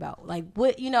argument about? Like,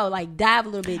 what, like, dive a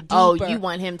little bit deeper. Oh, you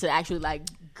want him to actually, like,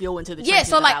 go into the trenches. Yeah,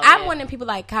 so, like, I'm wanting people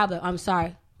like, Kyle, I'm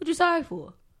sorry. What you sorry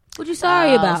for? What you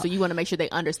sorry about? So you want to make sure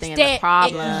they understand the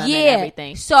problem and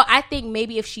everything. So I think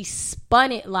maybe if she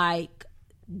spun it like,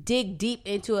 dig deep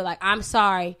into it, like, I'm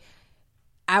sorry,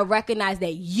 I recognize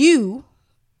that you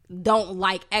don't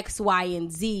like X, Y,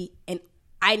 and Z, and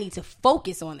I need to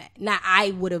focus on that. Not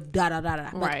I would have da da da da.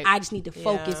 Like, I just need to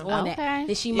focus on that.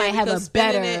 That she might have a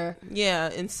better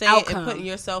and saying and putting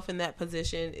yourself in that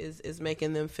position is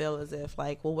making them feel as if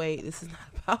like, well, wait, this is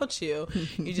not about you.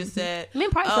 You just said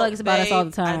men probably feel like it's about us all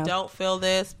the time. I don't feel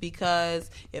this because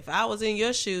if I was in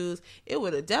your shoes, it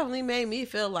would have definitely made me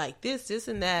feel like this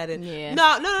and that. And no.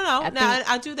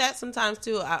 I do that sometimes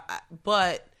too.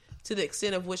 But to the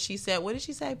extent of what she said, what did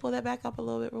she say? Pull that back up a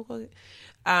little bit real quick.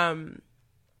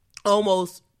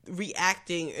 Almost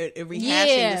reacting and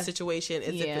rehashing the situation as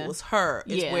if it was her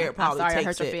is where it probably takes I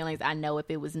hurt your feelings. I know if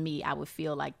it was me, I would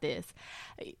feel like this.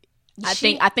 I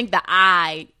think the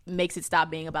I makes it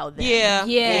stop being about them.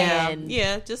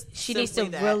 Just she needs to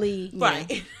really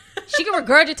she can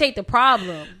regurgitate the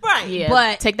problem, but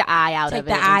take the I out of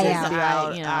it. Take the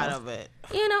I out of it.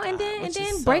 And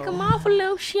then break them off a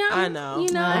little shit. I know.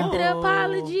 After the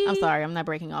apology. I'm sorry, I'm not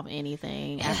breaking off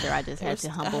anything after I just had to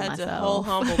humble myself.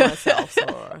 Humble myself,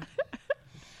 Sora.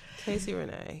 Casey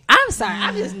Renee. I'm sorry,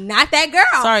 I'm just not that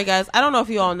girl. Sorry, guys. I don't know if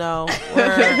you all know.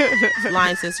 We're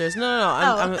line sisters. No.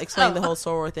 I'm explaining the whole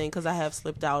soror thing because I have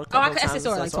slipped out a couple of times. I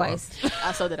said soror like twice.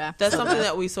 So did I. That's something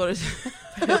that we sort of...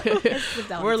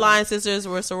 We're line sisters.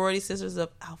 We're sorority sisters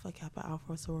of Alpha Kappa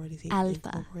Alpha sorority.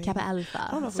 Alpha Kappa Alpha.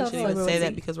 I don't know if we should even say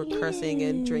that because we're cursing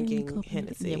and drinking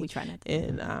Hennessy. Yeah, we try not to.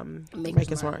 And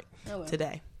Make Us Smart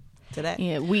today.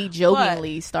 Yeah, we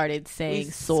jokingly started saying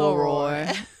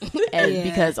soror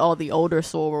because all the older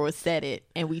sorors said it,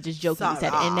 and we just jokingly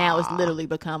said it, and now it's literally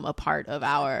become a part of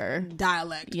our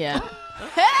dialect. Yeah.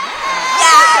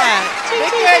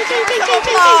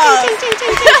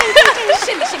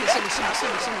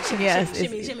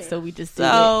 Yes. So we just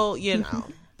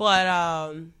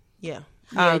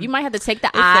but you might have to take the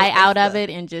I out of it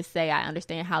and just say, I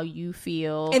understand how you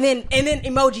feel. And then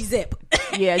emoji zip.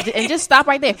 And just stop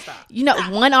right there.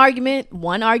 One argument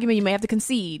you may have to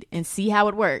concede and see how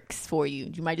it works for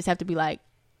you. You might just have to be like,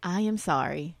 I am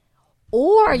sorry.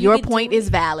 Or your point is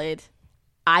valid.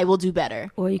 I will do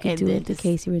better. Or you can do it the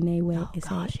Casey Renee way.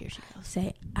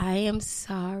 Say, I am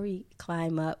sorry.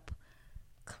 Climb up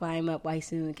while he's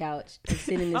sitting on the couch and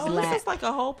sit in his lap. This is like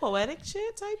a whole poetic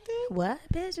shit type thing? What?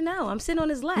 Bitch, no. I'm sitting on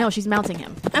his lap. No, she's mounting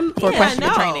him for question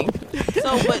training.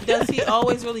 So, but does he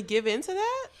always really give into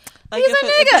that? Like, he's a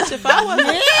nigga. If I wasn't...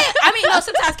 I mean, no,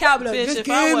 sometimes Cal be like, just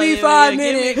give me 5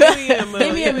 minutes.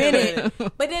 Give me a minute.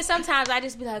 But then sometimes I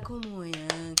just be like, come on,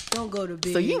 man. Don't go to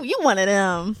bed. So you one of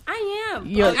them. I am.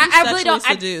 I really don't.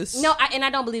 Seduced. And I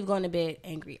don't believe going to bed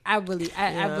angry. I really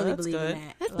believe in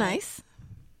that. That's nice.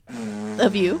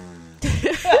 Of you.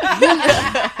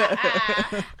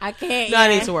 I can't. No, I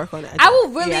need to work on that.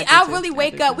 I'll really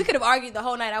wake up. We could have argued the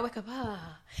whole night. I wake up,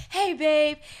 hey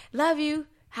babe, love you.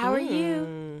 How are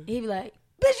you? He'd be like,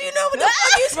 bitch, you know what the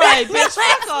fuck you said? Right, bitch,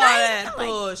 fuck all that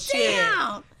bullshit.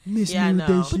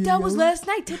 But that was last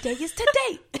night. Today is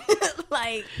today.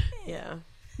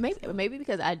 Maybe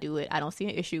because I do it, I don't see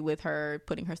an issue with her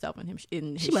putting herself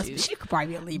in his shoes. She could probably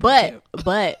be a Libra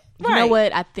but you know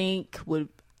what I think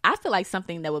I feel like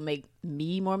something that would make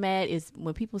me more mad is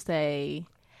when people say,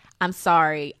 I'm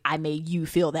sorry I made you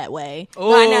feel that way.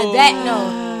 Oh, no.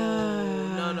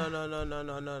 No.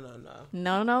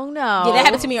 Yeah, that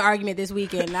happened to me in an argument this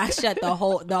weekend. And I shut the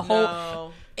whole.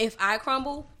 No. If I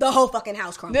crumble, the whole fucking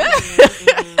house crumbles.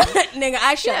 Nigga,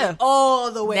 I shut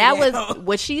all the way down. Was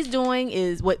what she's doing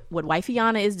is what wifey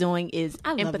Yana is doing is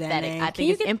empathetic. I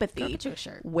think it's empathy. Get your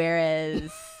shirt. Whereas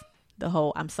the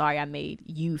whole I'm sorry I made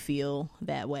you feel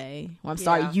that way, or I'm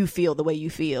sorry you feel the way you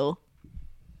feel.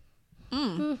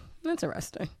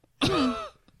 Interesting.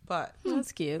 But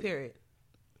that's cute. Period.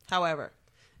 However.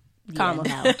 Comma.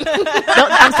 No.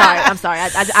 I'm sorry.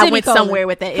 I went somewhere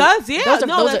with that.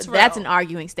 That's an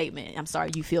arguing statement. I'm sorry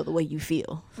you feel the way you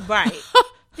feel. Right.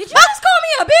 Did you just call me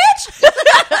a bitch?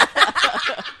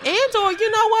 And or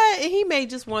you know what? He may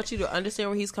just want you to understand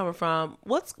where he's coming from.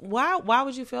 Why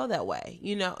would you feel that way?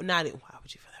 You know, why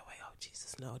would you feel that way? Oh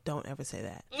Jesus, no! Don't ever say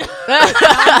that.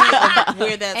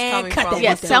 Where that's coming from?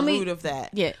 Yes, tell me the root of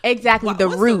that. Yeah, exactly. The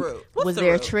root. Was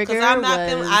there a trigger? Because I'm not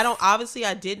gonna. I don't. Obviously,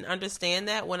 I didn't understand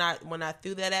that when I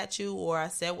threw that at you or I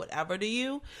said whatever to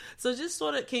you. So just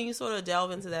can you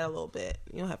delve into that a little bit?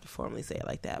 You don't have to formally say it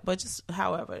like that, but just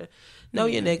however, know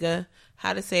your nigga.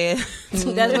 How to say it? That's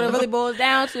what it really boils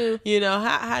down to. You know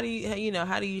how do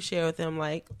you share with them?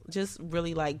 Like just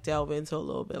really like delve into a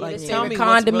little bit. Like tell me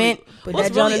condiment.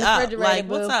 What's really up? Like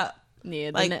what's up?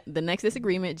 Yeah. The next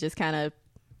disagreement just kind of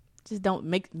don't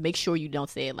make sure you don't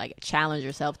say it. Like challenge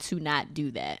yourself to not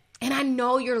do that. And I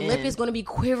know your lip is going to be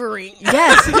quivering.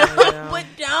 Yes, but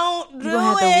don't do you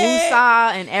have to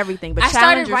woosah and everything. But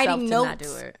challenge yourself to not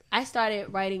do it. I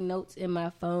started writing notes in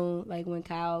my phone, like when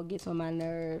Kyle gets on my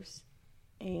nerves.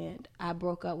 And I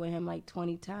broke up with him like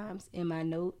 20 times in my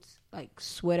notes. Like,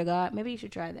 swear to God. Maybe you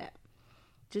should try that.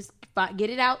 Just get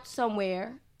it out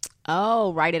somewhere.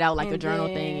 Oh, write it out like a journal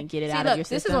thing and get it out of your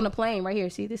system. This is on the plane right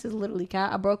here. See, this is literally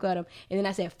Kyle. I broke up with him. And then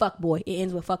I said, fuck boy. It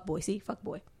ends with fuck boy. See? Fuck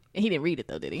boy. And he didn't read it,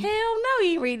 though, did he? Hell no, he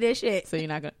didn't read this shit. So you're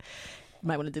not going to...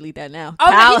 Might want to delete that now.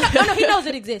 Oh, no, he knows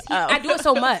it exists. I do it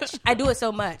so much.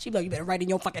 He'd be like, you better write in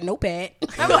your fucking notepad.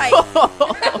 I'm like,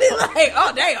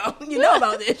 oh, damn. You know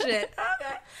about this shit.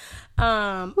 Okay.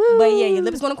 But yeah, your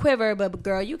lip is going to quiver. But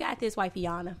girl, you got this, wifey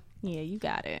Yana. Yeah, you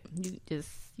got it.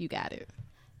 You got it.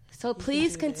 So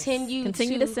please continue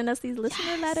to send us these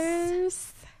listener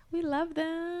letters. We love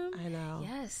them. I know.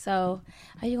 Yes. So,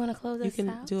 are you going to close us out? You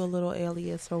can do a little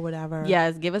alias or whatever.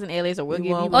 Yes, give us an alias or we'll give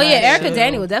you one. Oh, yeah. Erica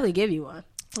Danny will definitely give you one.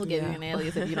 We'll give you an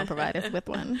alias if you don't provide us with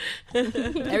one.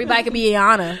 Everybody could be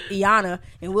Iana,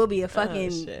 and we'll be a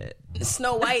fucking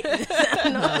Snow White.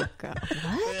 Oh, God.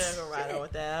 What? We're right on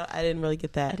with that. I didn't really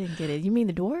get that. I didn't get it. You mean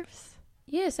the dwarfs?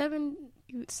 Yeah, Snow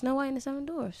White and the Seven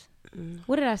Dwarfs.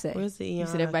 What did I say? Where's the Iana? You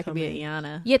said everybody could be an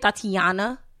Iana. Yeah,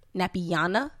 Tatiana,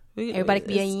 Napiana. Everybody could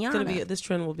be a Iana. This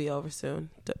trend will be over soon.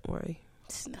 Don't worry.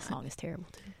 That song is terrible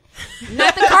too.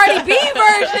 Not the Cardi B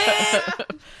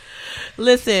version.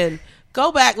 Listen,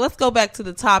 let's go back to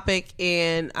the topic,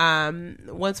 and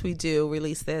once we do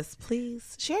release this,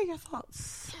 please share your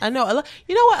thoughts. I know,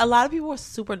 you know what? A lot of people were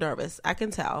super nervous. I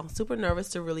can tell, super nervous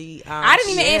to really. I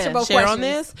didn't even answer both share questions on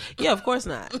this. Yeah, of course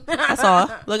not. I saw.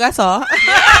 Look, I saw.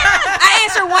 I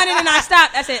answered one and then I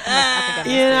stopped. I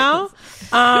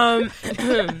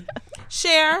said,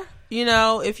 share. You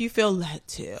know, if you feel led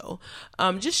to,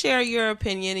 just share your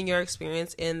opinion and your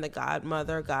experience in the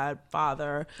godmother,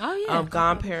 godfather,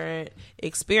 godparent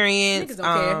experience. Niggas don't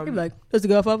care. Be like, that's the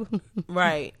godfather.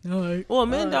 Right. Well,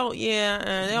 men don't.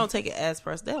 Yeah, they don't take it as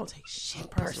personal. They don't take shit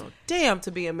personal. Damn,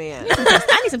 to be a man.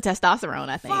 I need some testosterone.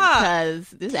 I think because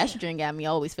this estrogen got me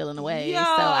always feeling away. So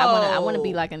I want to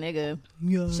be like a nigga.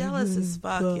 Jealous as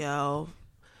fuck, yo.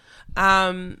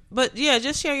 But yeah,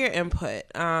 just share your input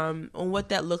on what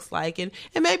that looks like, and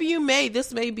maybe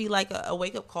this may be like a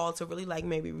wake up call to really like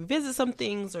maybe revisit some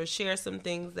things or share some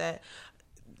things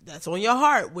that's on your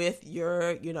heart with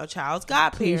your child's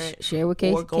godparent. Please share with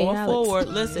Casey or going forward.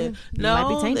 Listen,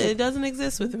 no, it doesn't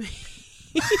exist with me.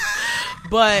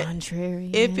 But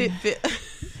contrary, if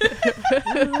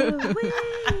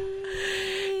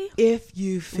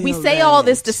you feel we say all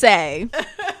this to say.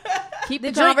 Keep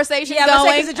the conversation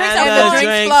going. The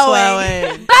drinks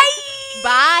flowing. Bye.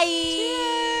 Bye.